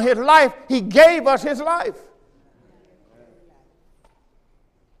laid down his life. He gave us his life.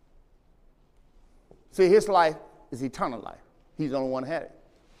 See, his life is eternal life. He's the only one who had it.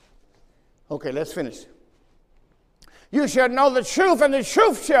 Okay, let's finish. You shall know the truth, and the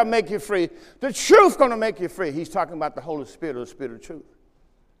truth shall make you free. The truth going to make you free. He's talking about the Holy Spirit, or the Spirit of truth.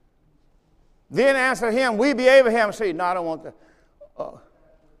 Then answer him, we be Abraham, and say, no, I don't want that.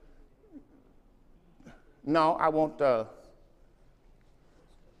 No, I want the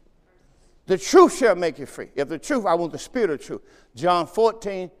truth shall make you free. If the truth, I want the Spirit of truth. John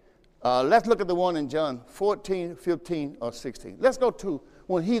 14, let's look at the one in John 14, 15, or 16. Let's go to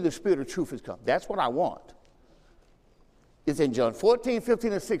when he, the Spirit of truth, has come. That's what I want. It's in John 14,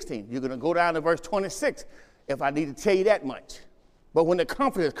 15, and 16. You're going to go down to verse 26 if I need to tell you that much. But when the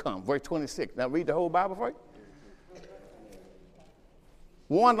Comforter comes, verse 26. Now read the whole Bible for you.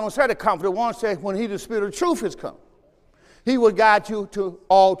 One don't say the Comforter. One says when he, the Spirit of truth, has come. He will guide you to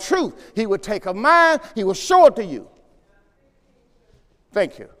all truth. He will take a mind. He will show it to you.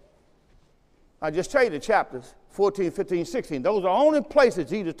 Thank you. I just tell you the chapters, 14, 15, 16. Those are the only places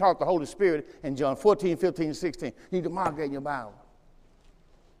Jesus taught the Holy Spirit in John 14, 15, 16. You need to mark that in your Bible.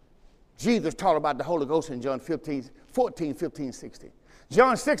 Jesus taught about the Holy Ghost in John 14, 15, 16.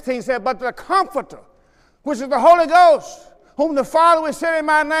 John 16 said, but the Comforter, which is the Holy Ghost, whom the Father will send in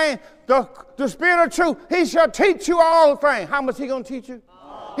my name, the Spirit of truth, he shall teach you all things. How much he going to teach you?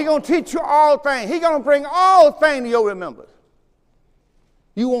 He's going to teach you all things. He's going to bring all things to your remembrance.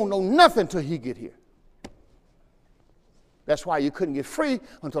 You won't know nothing till he get here. That's why you couldn't get free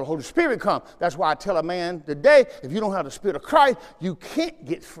until the Holy Spirit comes. That's why I tell a man today, if you don't have the Spirit of Christ, you can't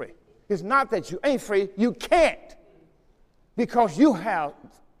get free. It's not that you ain't free, you can't. Because you have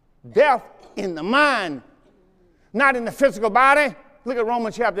death in the mind, not in the physical body. Look at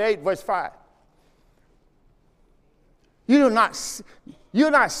Romans chapter 8, verse 5. You're not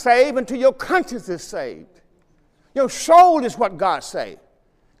saved until your conscience is saved. Your soul is what God saved.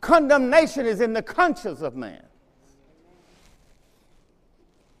 Condemnation is in the conscience of man.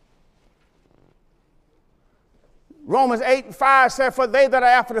 Romans 8:5 said, for they that are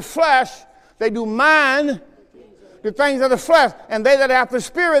after the flesh, they do mind the things of the flesh. And they that are after the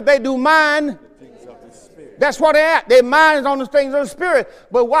spirit, they do mind. That's what they're at. Their mind is on the things of the spirit.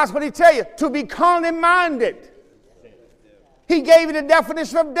 But watch what he tell you. To be carnally minded. He gave you the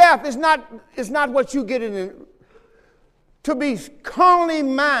definition of death. It's not what you get in it. To be carnally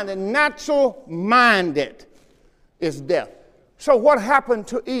minded, natural minded, is death. So what happened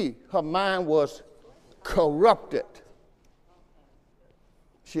to Eve? Her mind was corrupted.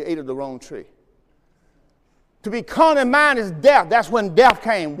 She ate of the wrong tree. To be carnally minded is death. That's when death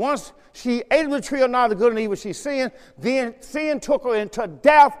came. Once she ate of the tree of knowledge of good and evil, she sinned. Then sin took her into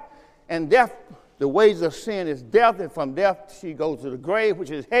death. And death, the wages of sin is death. And from death, she goes to the grave,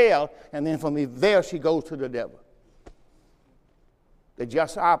 which is hell. And then from there, she goes to the devil. They're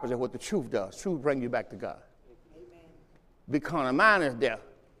just the opposite of what the truth does. Truth brings you back to God. Amen. Be carnal minded is death.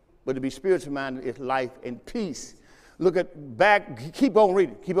 But to be spiritual minded is life and peace. Look at back, keep on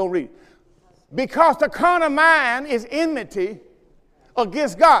reading. Because the carnal mind is enmity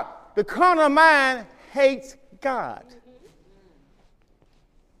against God. The carnal mind hates God.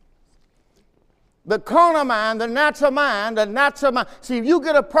 The carnal mind, the natural mind. See, if you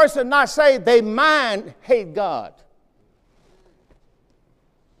get a person not saved, they mind hate God.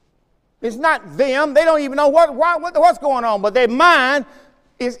 It's not them. They don't even know what's going on, but their mind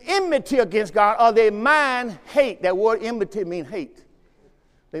is enmity against God, or their mind hate. That word enmity means hate.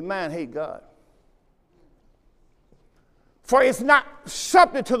 Their mind hate God. For it's not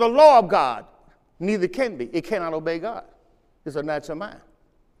subject to the law of God, neither can be. It cannot obey God. It's a natural mind.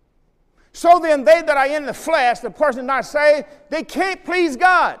 So then they that are in the flesh, the person not saved, they can't please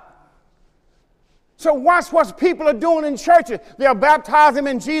God. So watch what people are doing in churches. They'll baptize them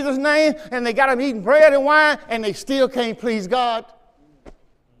in Jesus' name, and they got them eating bread and wine, and they still can't please God.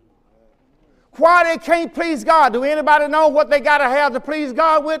 Why they can't please God? Do anybody know what they got to have to please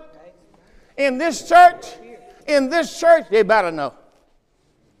God with? In this church, they better know.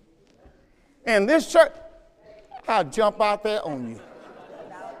 In this church, I'll jump out there on you.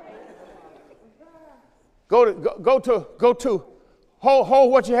 Go to,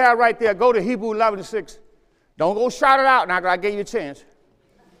 hold what you have right there. Go to Hebrews 11:6. Don't go shout it out now, I gave you a chance.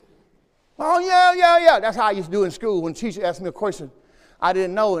 Oh, yeah. That's how I used to do in school. When the teacher asked me a question, I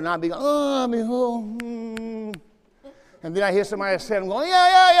didn't know, and I'd be going, And then I hear somebody say, I'm going,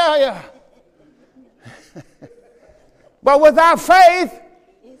 yeah. But without faith,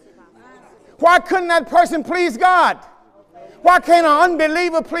 why couldn't that person please God? Why can't an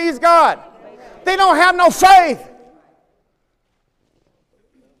unbeliever please God? They don't have no faith.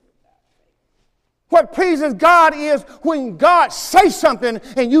 What pleases God is when God says something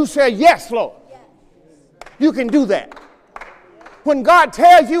and you say, yes, Lord. You can do that. When God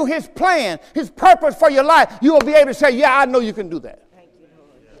tells you his plan, his purpose for your life, you will be able to say, yeah, I know you can do that.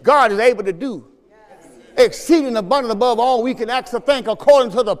 God is able to do exceeding abundant above all we can ask or think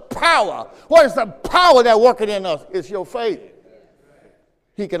according to the power. What is the power that working in us? It's your faith.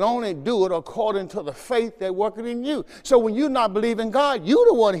 He can only do it according to the faith that working in you. So when you're not believing God, you're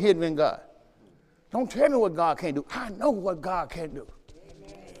the one hidden in God. Don't tell me what God can't do. I know what God can do.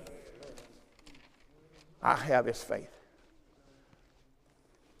 I have his faith.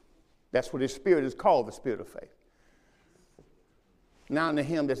 That's what his spirit is called, the spirit of faith. Now unto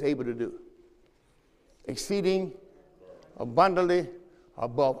him that's able to do exceeding abundantly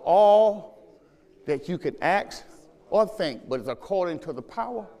above all that you can ask or think, but it's according to the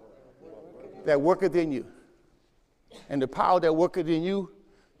power that worketh in you. And the power that worketh in you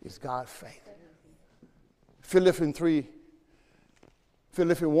is God's faith. Philippians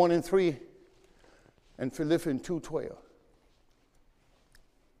 1:3, and Philippians 2:12.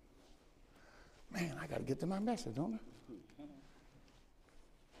 Man, I got to get to my message, don't I?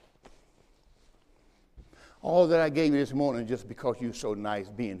 All that I gave you this morning just because you're so nice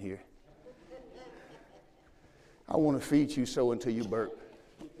being here. I want to feed you so until you burp.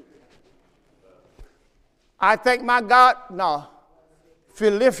 I thank my God. No.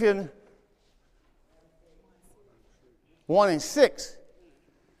 Philippians 1:6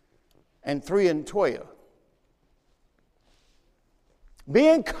 and 3:12.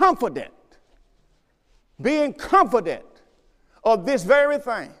 Being confident of this very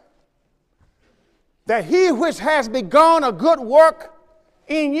thing, that he which has begun a good work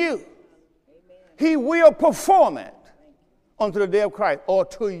in you, he will perform it unto the day of Christ, or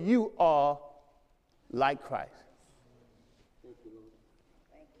till you are like Christ.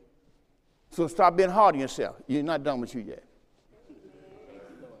 So stop being hard on yourself. You're not done with you yet.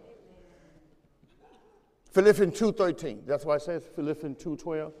 Philippians 2:13. That's why it says Philippians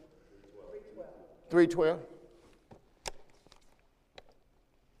 2:12. 3:12.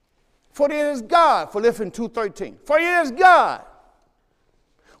 For it is God, Philippians 2:13. For it is God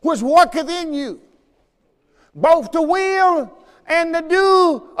which worketh in you, both the will and the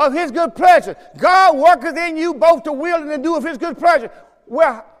do of his good pleasure. God worketh in you both the will and the do of his good pleasure.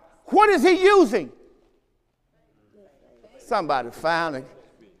 Well, what is he using? Somebody found it.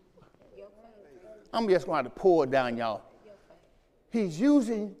 I'm just going to pour it down, y'all. He's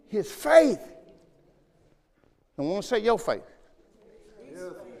using his faith. I want to say your faith.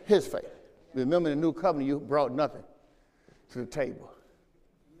 His faith. Remember, the new covenant, you brought nothing to the table.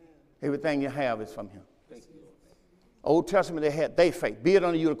 Everything you have is from him. Old Testament, they had their faith. Be it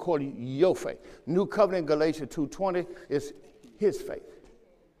unto you according to your faith. New covenant, Galatians 2:20, is his faith.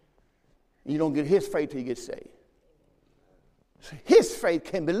 You don't get his faith till you get saved. So his faith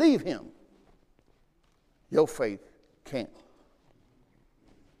can believe him. Your faith can't.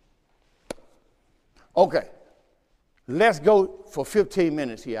 Okay. Let's go for 15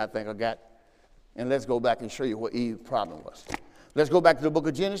 minutes here, I think I got. And let's go back and show you what Eve's problem was. Let's go back to the book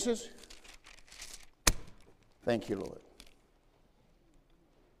of Genesis. Thank you, Lord.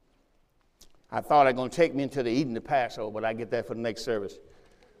 I thought it was going to take me into the eating the Passover, but I get that for the next service.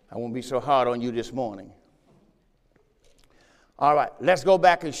 I won't be so hard on you this morning. All right, let's go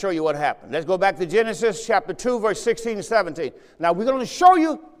back and show you what happened. Let's go back to Genesis chapter 2, verse 16 and 17. Now, we're going to show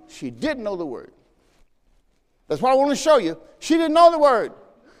you she didn't know the word. That's what I want to show you. She didn't know the word.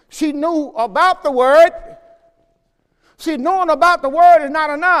 She knew about the word. See, knowing about the word is not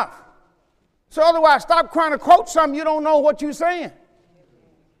enough. So otherwise, stop trying to quote something you don't know what you're saying.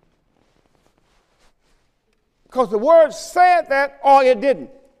 Because the word said that or it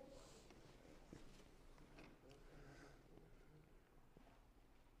didn't.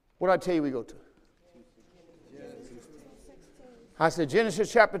 What did I tell you we go to? I said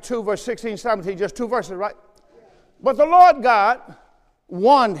Genesis chapter 2, verse 16, 17, just 2 verses, right? But the Lord God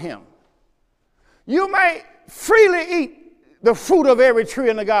warned him, you may freely eat the fruit of every tree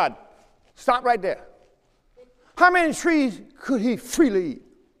in the garden. Stop right there. How many trees could he freely eat?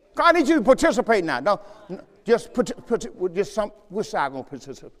 I need you to participate now. No, just which side going to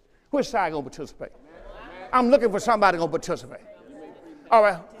participate? Which side going to participate? I'm looking for somebody going to participate. All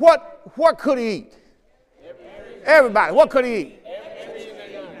right, what could he eat? Everybody, what could he eat?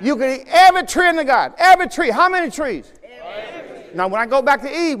 You can eat every tree in the garden. Every tree. How many trees? Now, when I go back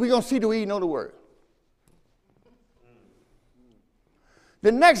to Eve, we're going to see do Eve know the word.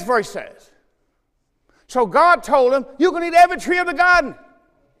 The next verse says, so God told him, you can eat every tree of the garden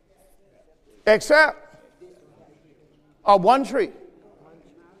except one tree.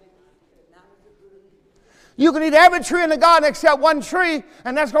 You can eat every tree in the garden except one tree,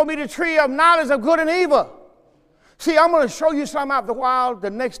 and that's going to be the tree of knowledge of good and evil. See, I'm going to show you something after a while.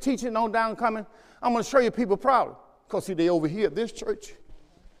 The next teaching on down coming, I'm going to show you people problem. Because, see, they over here at this church,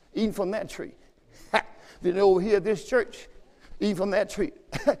 eating from that tree. Then they over here at this church, eating from that tree.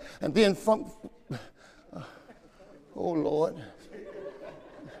 And then from, oh, Lord.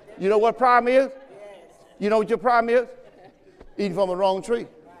 You know what problem is? You know what your problem is? Eating from the wrong tree.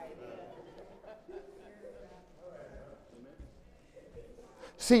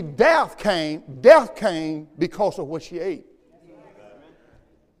 See, death came because of what she ate.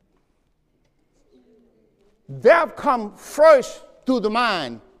 Death comes first through the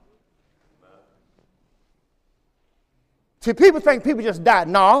mind. See, people think people just die.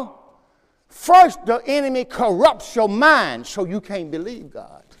 No. First, the enemy corrupts your mind so you can't believe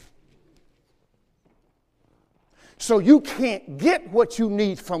God. So you can't get what you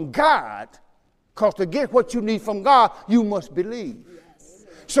need from God, because to get what you need from God, you must believe.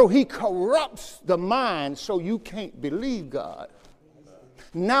 So he corrupts the mind so you can't believe God.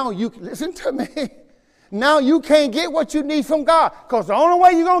 Now you, listen to me, now you can't get what you need from God, because the only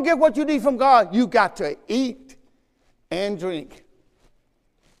way you're going to get what you need from God, you got to eat and drink.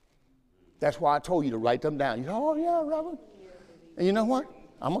 That's why I told you to write them down. You go, oh yeah, Reverend. And you know what?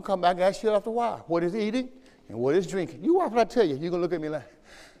 I'm going to come back and ask you after a while. What is eating and what is drinking? You watch what I tell you. You're going to look at me like,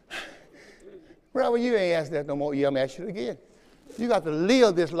 Reverend, you ain't asked that no more. Yeah, I'm going to ask you again. You got to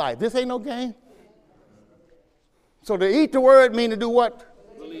live this life. This ain't no game. So to eat the word means to do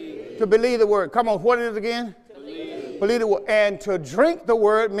what? Believe. To believe the word. Come on, what is it again? Believe the word. And to drink the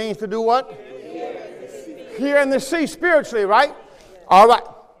word means to do what? Hear and to see spiritually, right? All right.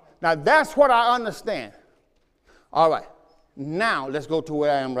 Now that's what I understand. All right. Now let's go to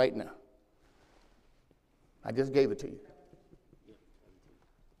where I am right now. I just gave it to you.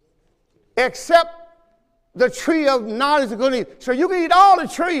 Except the tree of knowledge of good and evil. So you can eat all the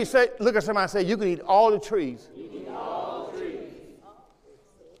trees. Say, look at somebody and say, you can eat all the trees. You can eat all the trees.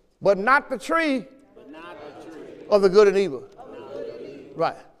 But not the tree of the good and evil.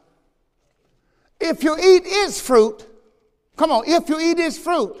 Right. If you eat its fruit, come on, if you eat its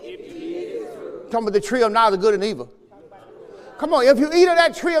fruit, come with the tree of knowledge of good and evil. Come on, if you eat of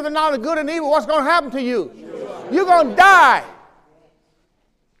that tree of the knowledge of good and evil, what's going to happen to you? You're going to die.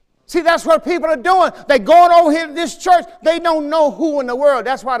 See, that's what people are doing. They're going over here to this church. They don't know who in the world.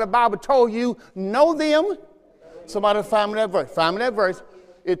 That's why the Bible told you, know them. Somebody find me that verse. Find me that verse.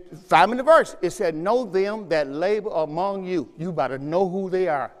 Find me the verse. It said, know them that labor among you. You better know who they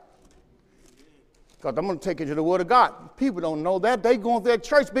are. Because I'm going to take you to the Word of God. People don't know that. They go to their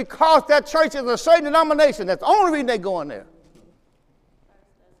church because that church is a certain denomination. That's the only reason they go in there.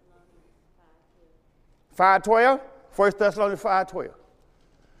 5:12. 1 Thessalonians 5:12.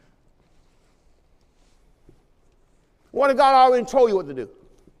 What did God already told you what to do?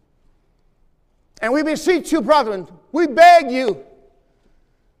 And we beseech you, brethren, we beg you,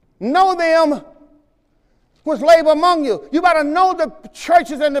 know them which labor among you. You better know the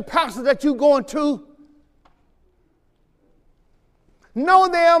churches and the pastors that you're going to. Know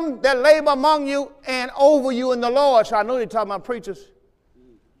them that labor among you and over you in the Lord. So I know they're talking about preachers.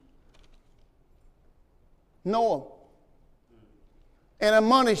 Know them. And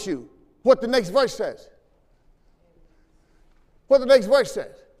admonish you. What the next verse says. What the next verse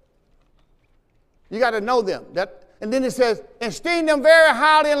says. You got to know them. And then it says, esteem them very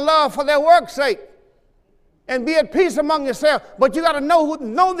highly in love for their work's sake. And be at peace among yourselves. But you got to know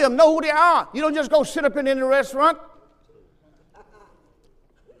them, know who they are. You don't just go sit up in any restaurant.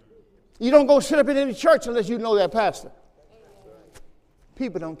 You don't go sit up in any church unless you know that pastor.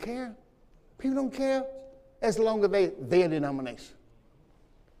 People don't care. People don't care as long as they're their denomination.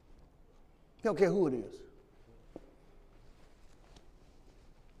 They don't care who it is.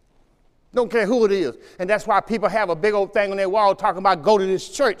 Don't care who it is. And that's why people have a big old thing on their wall talking about go to this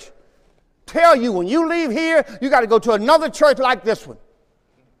church. Tell you when you leave here, you got to go to another church like this one.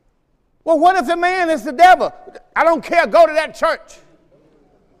 Well, what if the man is the devil? I don't care. Go to that church.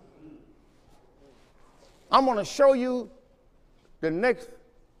 I'm going to show you the next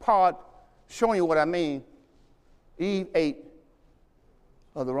part showing you what I mean. Eve ate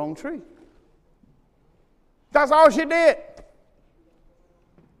of the wrong tree. That's all she did.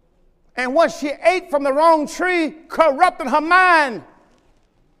 And what she ate from the wrong tree corrupted her mind.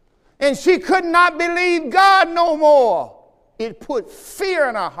 And she could not believe God no more. It put fear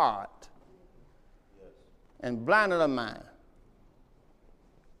in her heart and blinded her mind.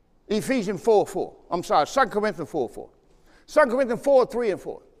 Ephesians 4:4. I'm sorry, 2 Corinthians 4:4. 2 Corinthians 4:3 and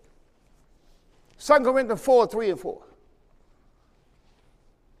 4. 2 Corinthians 4:3 and 4.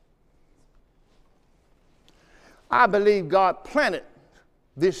 I believe God planted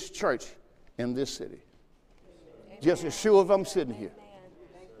this church in this city. Amen. Just as sure as I'm sitting here.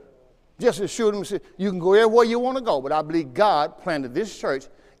 Amen. Just as sure as I'm sitting. You can go everywhere you want to go, but I believe God planted this church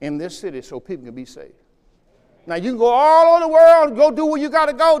in this city so people can be saved. Now you can go all over the world, go do where you got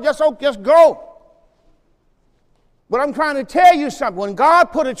to go, just go. But I'm trying to tell you something. When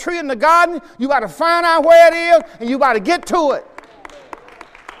God put a tree in the garden, you got to find out where it is and you got to get to it.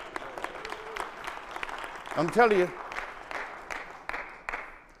 I'm telling you.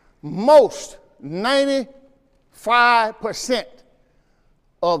 Most 95%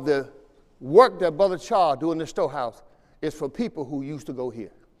 of the work that Brother Charles do in the storehouse is for people who used to go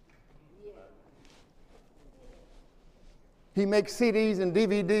here. He makes CDs and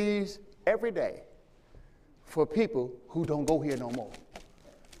DVDs every day for people who don't go here no more.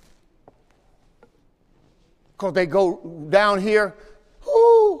 Because they go down here,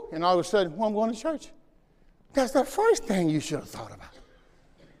 and all of a sudden, well, I'm going to church. That's the first thing you should have thought about.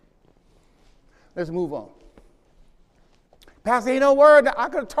 Let's move on. Pastor, ain't no word. I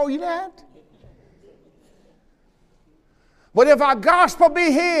could have told you that. But if our gospel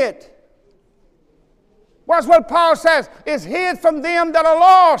be hid, watch what Paul says. It's hid from them that are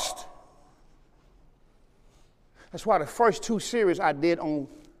lost. That's why the first 2 series I did on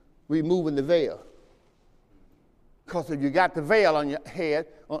removing the veil. Because if you got the veil on your head,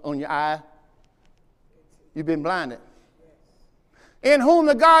 on your eye, you've been blinded. In whom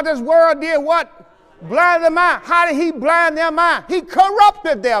the God of this world did what? Blind their mind. How did he blind their mind? He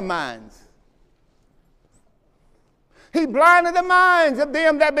corrupted their minds. He blinded the minds of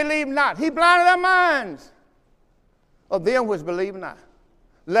them that believe not. He blinded their minds of them which believe not.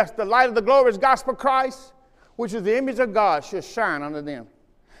 Lest the light of the glorious gospel of Christ, which is the image of God, should shine unto them.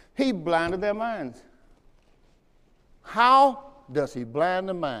 He blinded their minds. How does he blind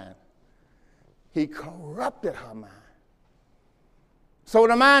the mind? He corrupted her mind. So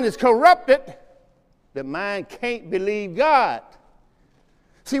the mind is corrupted. The mind can't believe God.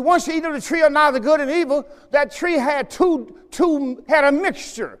 See, once you eat of the tree of knowledge of good and evil, that tree had had a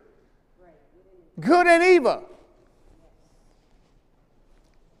mixture. Good and evil.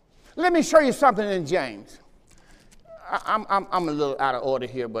 Let me show you something in James. I'm a little out of order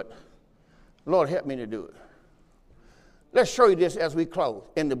here, but Lord help me to do it. Let's show you this as we close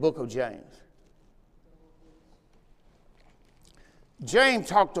in the book of James. James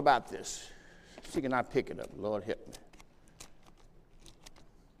talked about this. See, can I pick it up? Lord help me.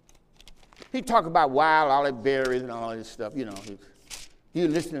 He talked about wild olive berries and all this stuff. You know, you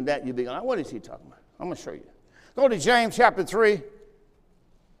listen to that, you be going, what is he talking about? I'm going to show you. Go to James chapter 3.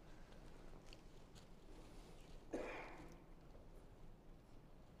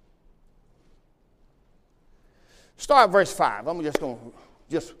 Start verse 5. I'm just going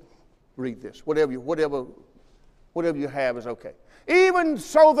to read this. Whatever you have is okay. Even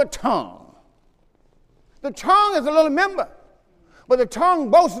so the tongue. The tongue is a little member, but the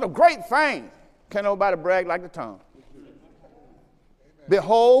tongue boasts of great things. Can't nobody brag like the tongue.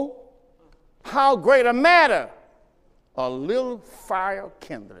 Behold, how great a matter a little fire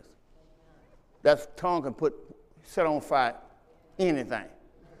kindleth. That tongue can set on fire anything.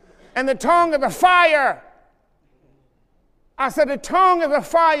 And the tongue is a fire. I said the tongue is a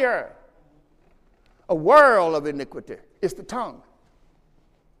fire. A world of iniquity. It's the tongue.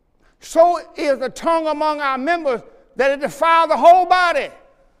 So is the tongue among our members that it defiles the whole body.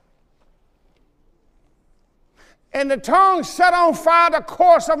 And the tongue set on fire the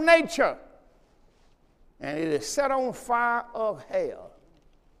course of nature. And it is set on fire of hell.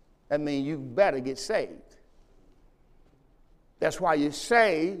 That means you better get saved. That's why you're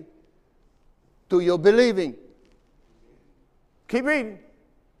saved through your believing. Keep reading.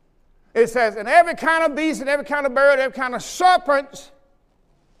 It says, and every kind of beast and every kind of bird, every kind of serpent,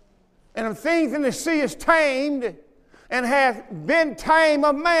 and of things in the sea is tamed and has been tamed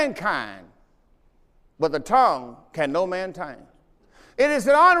of mankind. But the tongue can no man tame. It is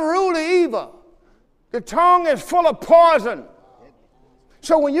an unruly evil. The tongue is full of poison.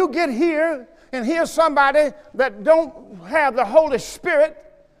 So when you get here and hear somebody that don't have the Holy Spirit,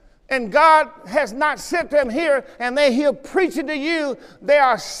 and God has not sent them here, and they here preaching to you, they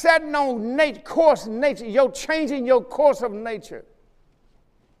are setting on course nature. You're changing your course of nature.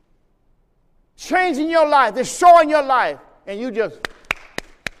 Changing your life, destroying your life. And you just,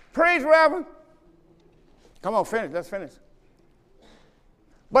 praise Reverend. Come on, finish, let's finish.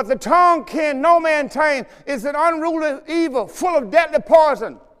 But the tongue can no man tame. It's an unruly evil, full of deadly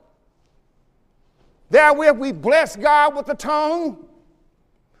poison. Therewith we bless God with the tongue,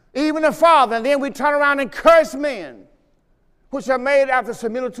 even the Father, and then we turn around and curse men, which are made after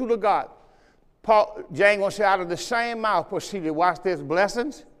similitude of God. James will say, out of the same mouth proceeded, watch this,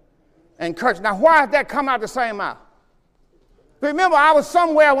 blessings and curse. Now, why did that come out the same mouth? Remember, I was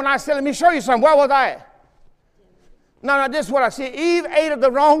somewhere when I said, let me show you something. Where was I at? No, this is what I see. Eve ate of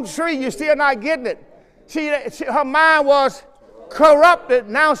the wrong tree. You're still not getting it. Her mind was corrupted.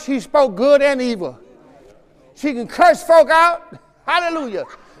 Now she spoke good and evil. She can curse folk out. Hallelujah.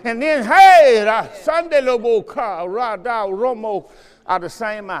 And then, hey, Sunday Lobo Ka, Rada, Romo, are the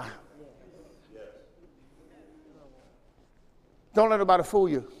same eye. Don't let nobody fool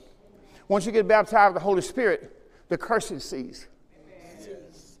you. Once you get baptized with the Holy Spirit, the cursing ceases.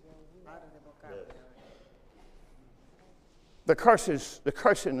 The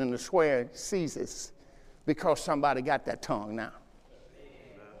cursing and the swearing ceases because somebody got that tongue now.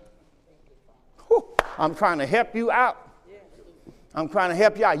 Whew, I'm trying to help you out. I'm trying to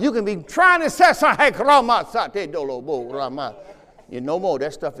help you out. You can be trying to say something. You no more.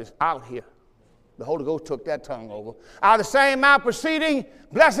 That stuff is out here. The Holy Ghost took that tongue over. Out of the same mouth proceeding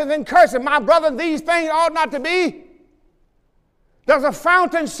blessings and curses. My brother, these things ought not to be. Does a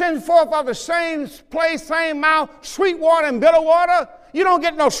fountain send forth of the same place, same mouth, sweet water and bitter water? You don't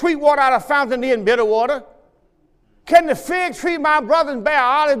get no sweet water out of a fountain and bitter water. Can the fig tree, my brothers, bear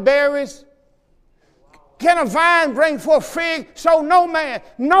olive berries? Can a vine bring forth fig? So no man,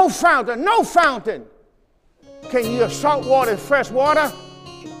 no fountain can use salt water and fresh water.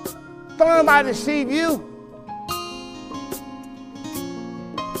 Don't let nobody deceive you.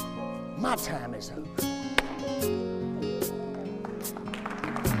 My time is up.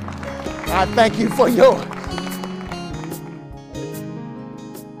 I thank you for your...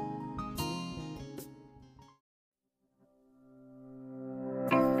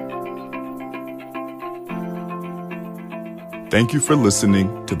 Thank you for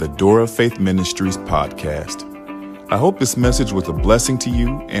listening to the Door of Faith Ministries podcast. I hope this message was a blessing to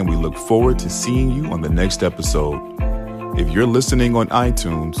you, and we look forward to seeing you on the next episode. If you're listening on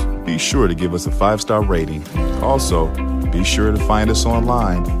iTunes, be sure to give us a 5-star rating. Also, be sure to find us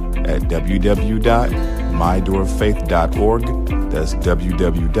online at www.mydoorfaith.org. That's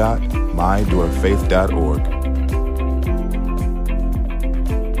www mydoorfaith.org.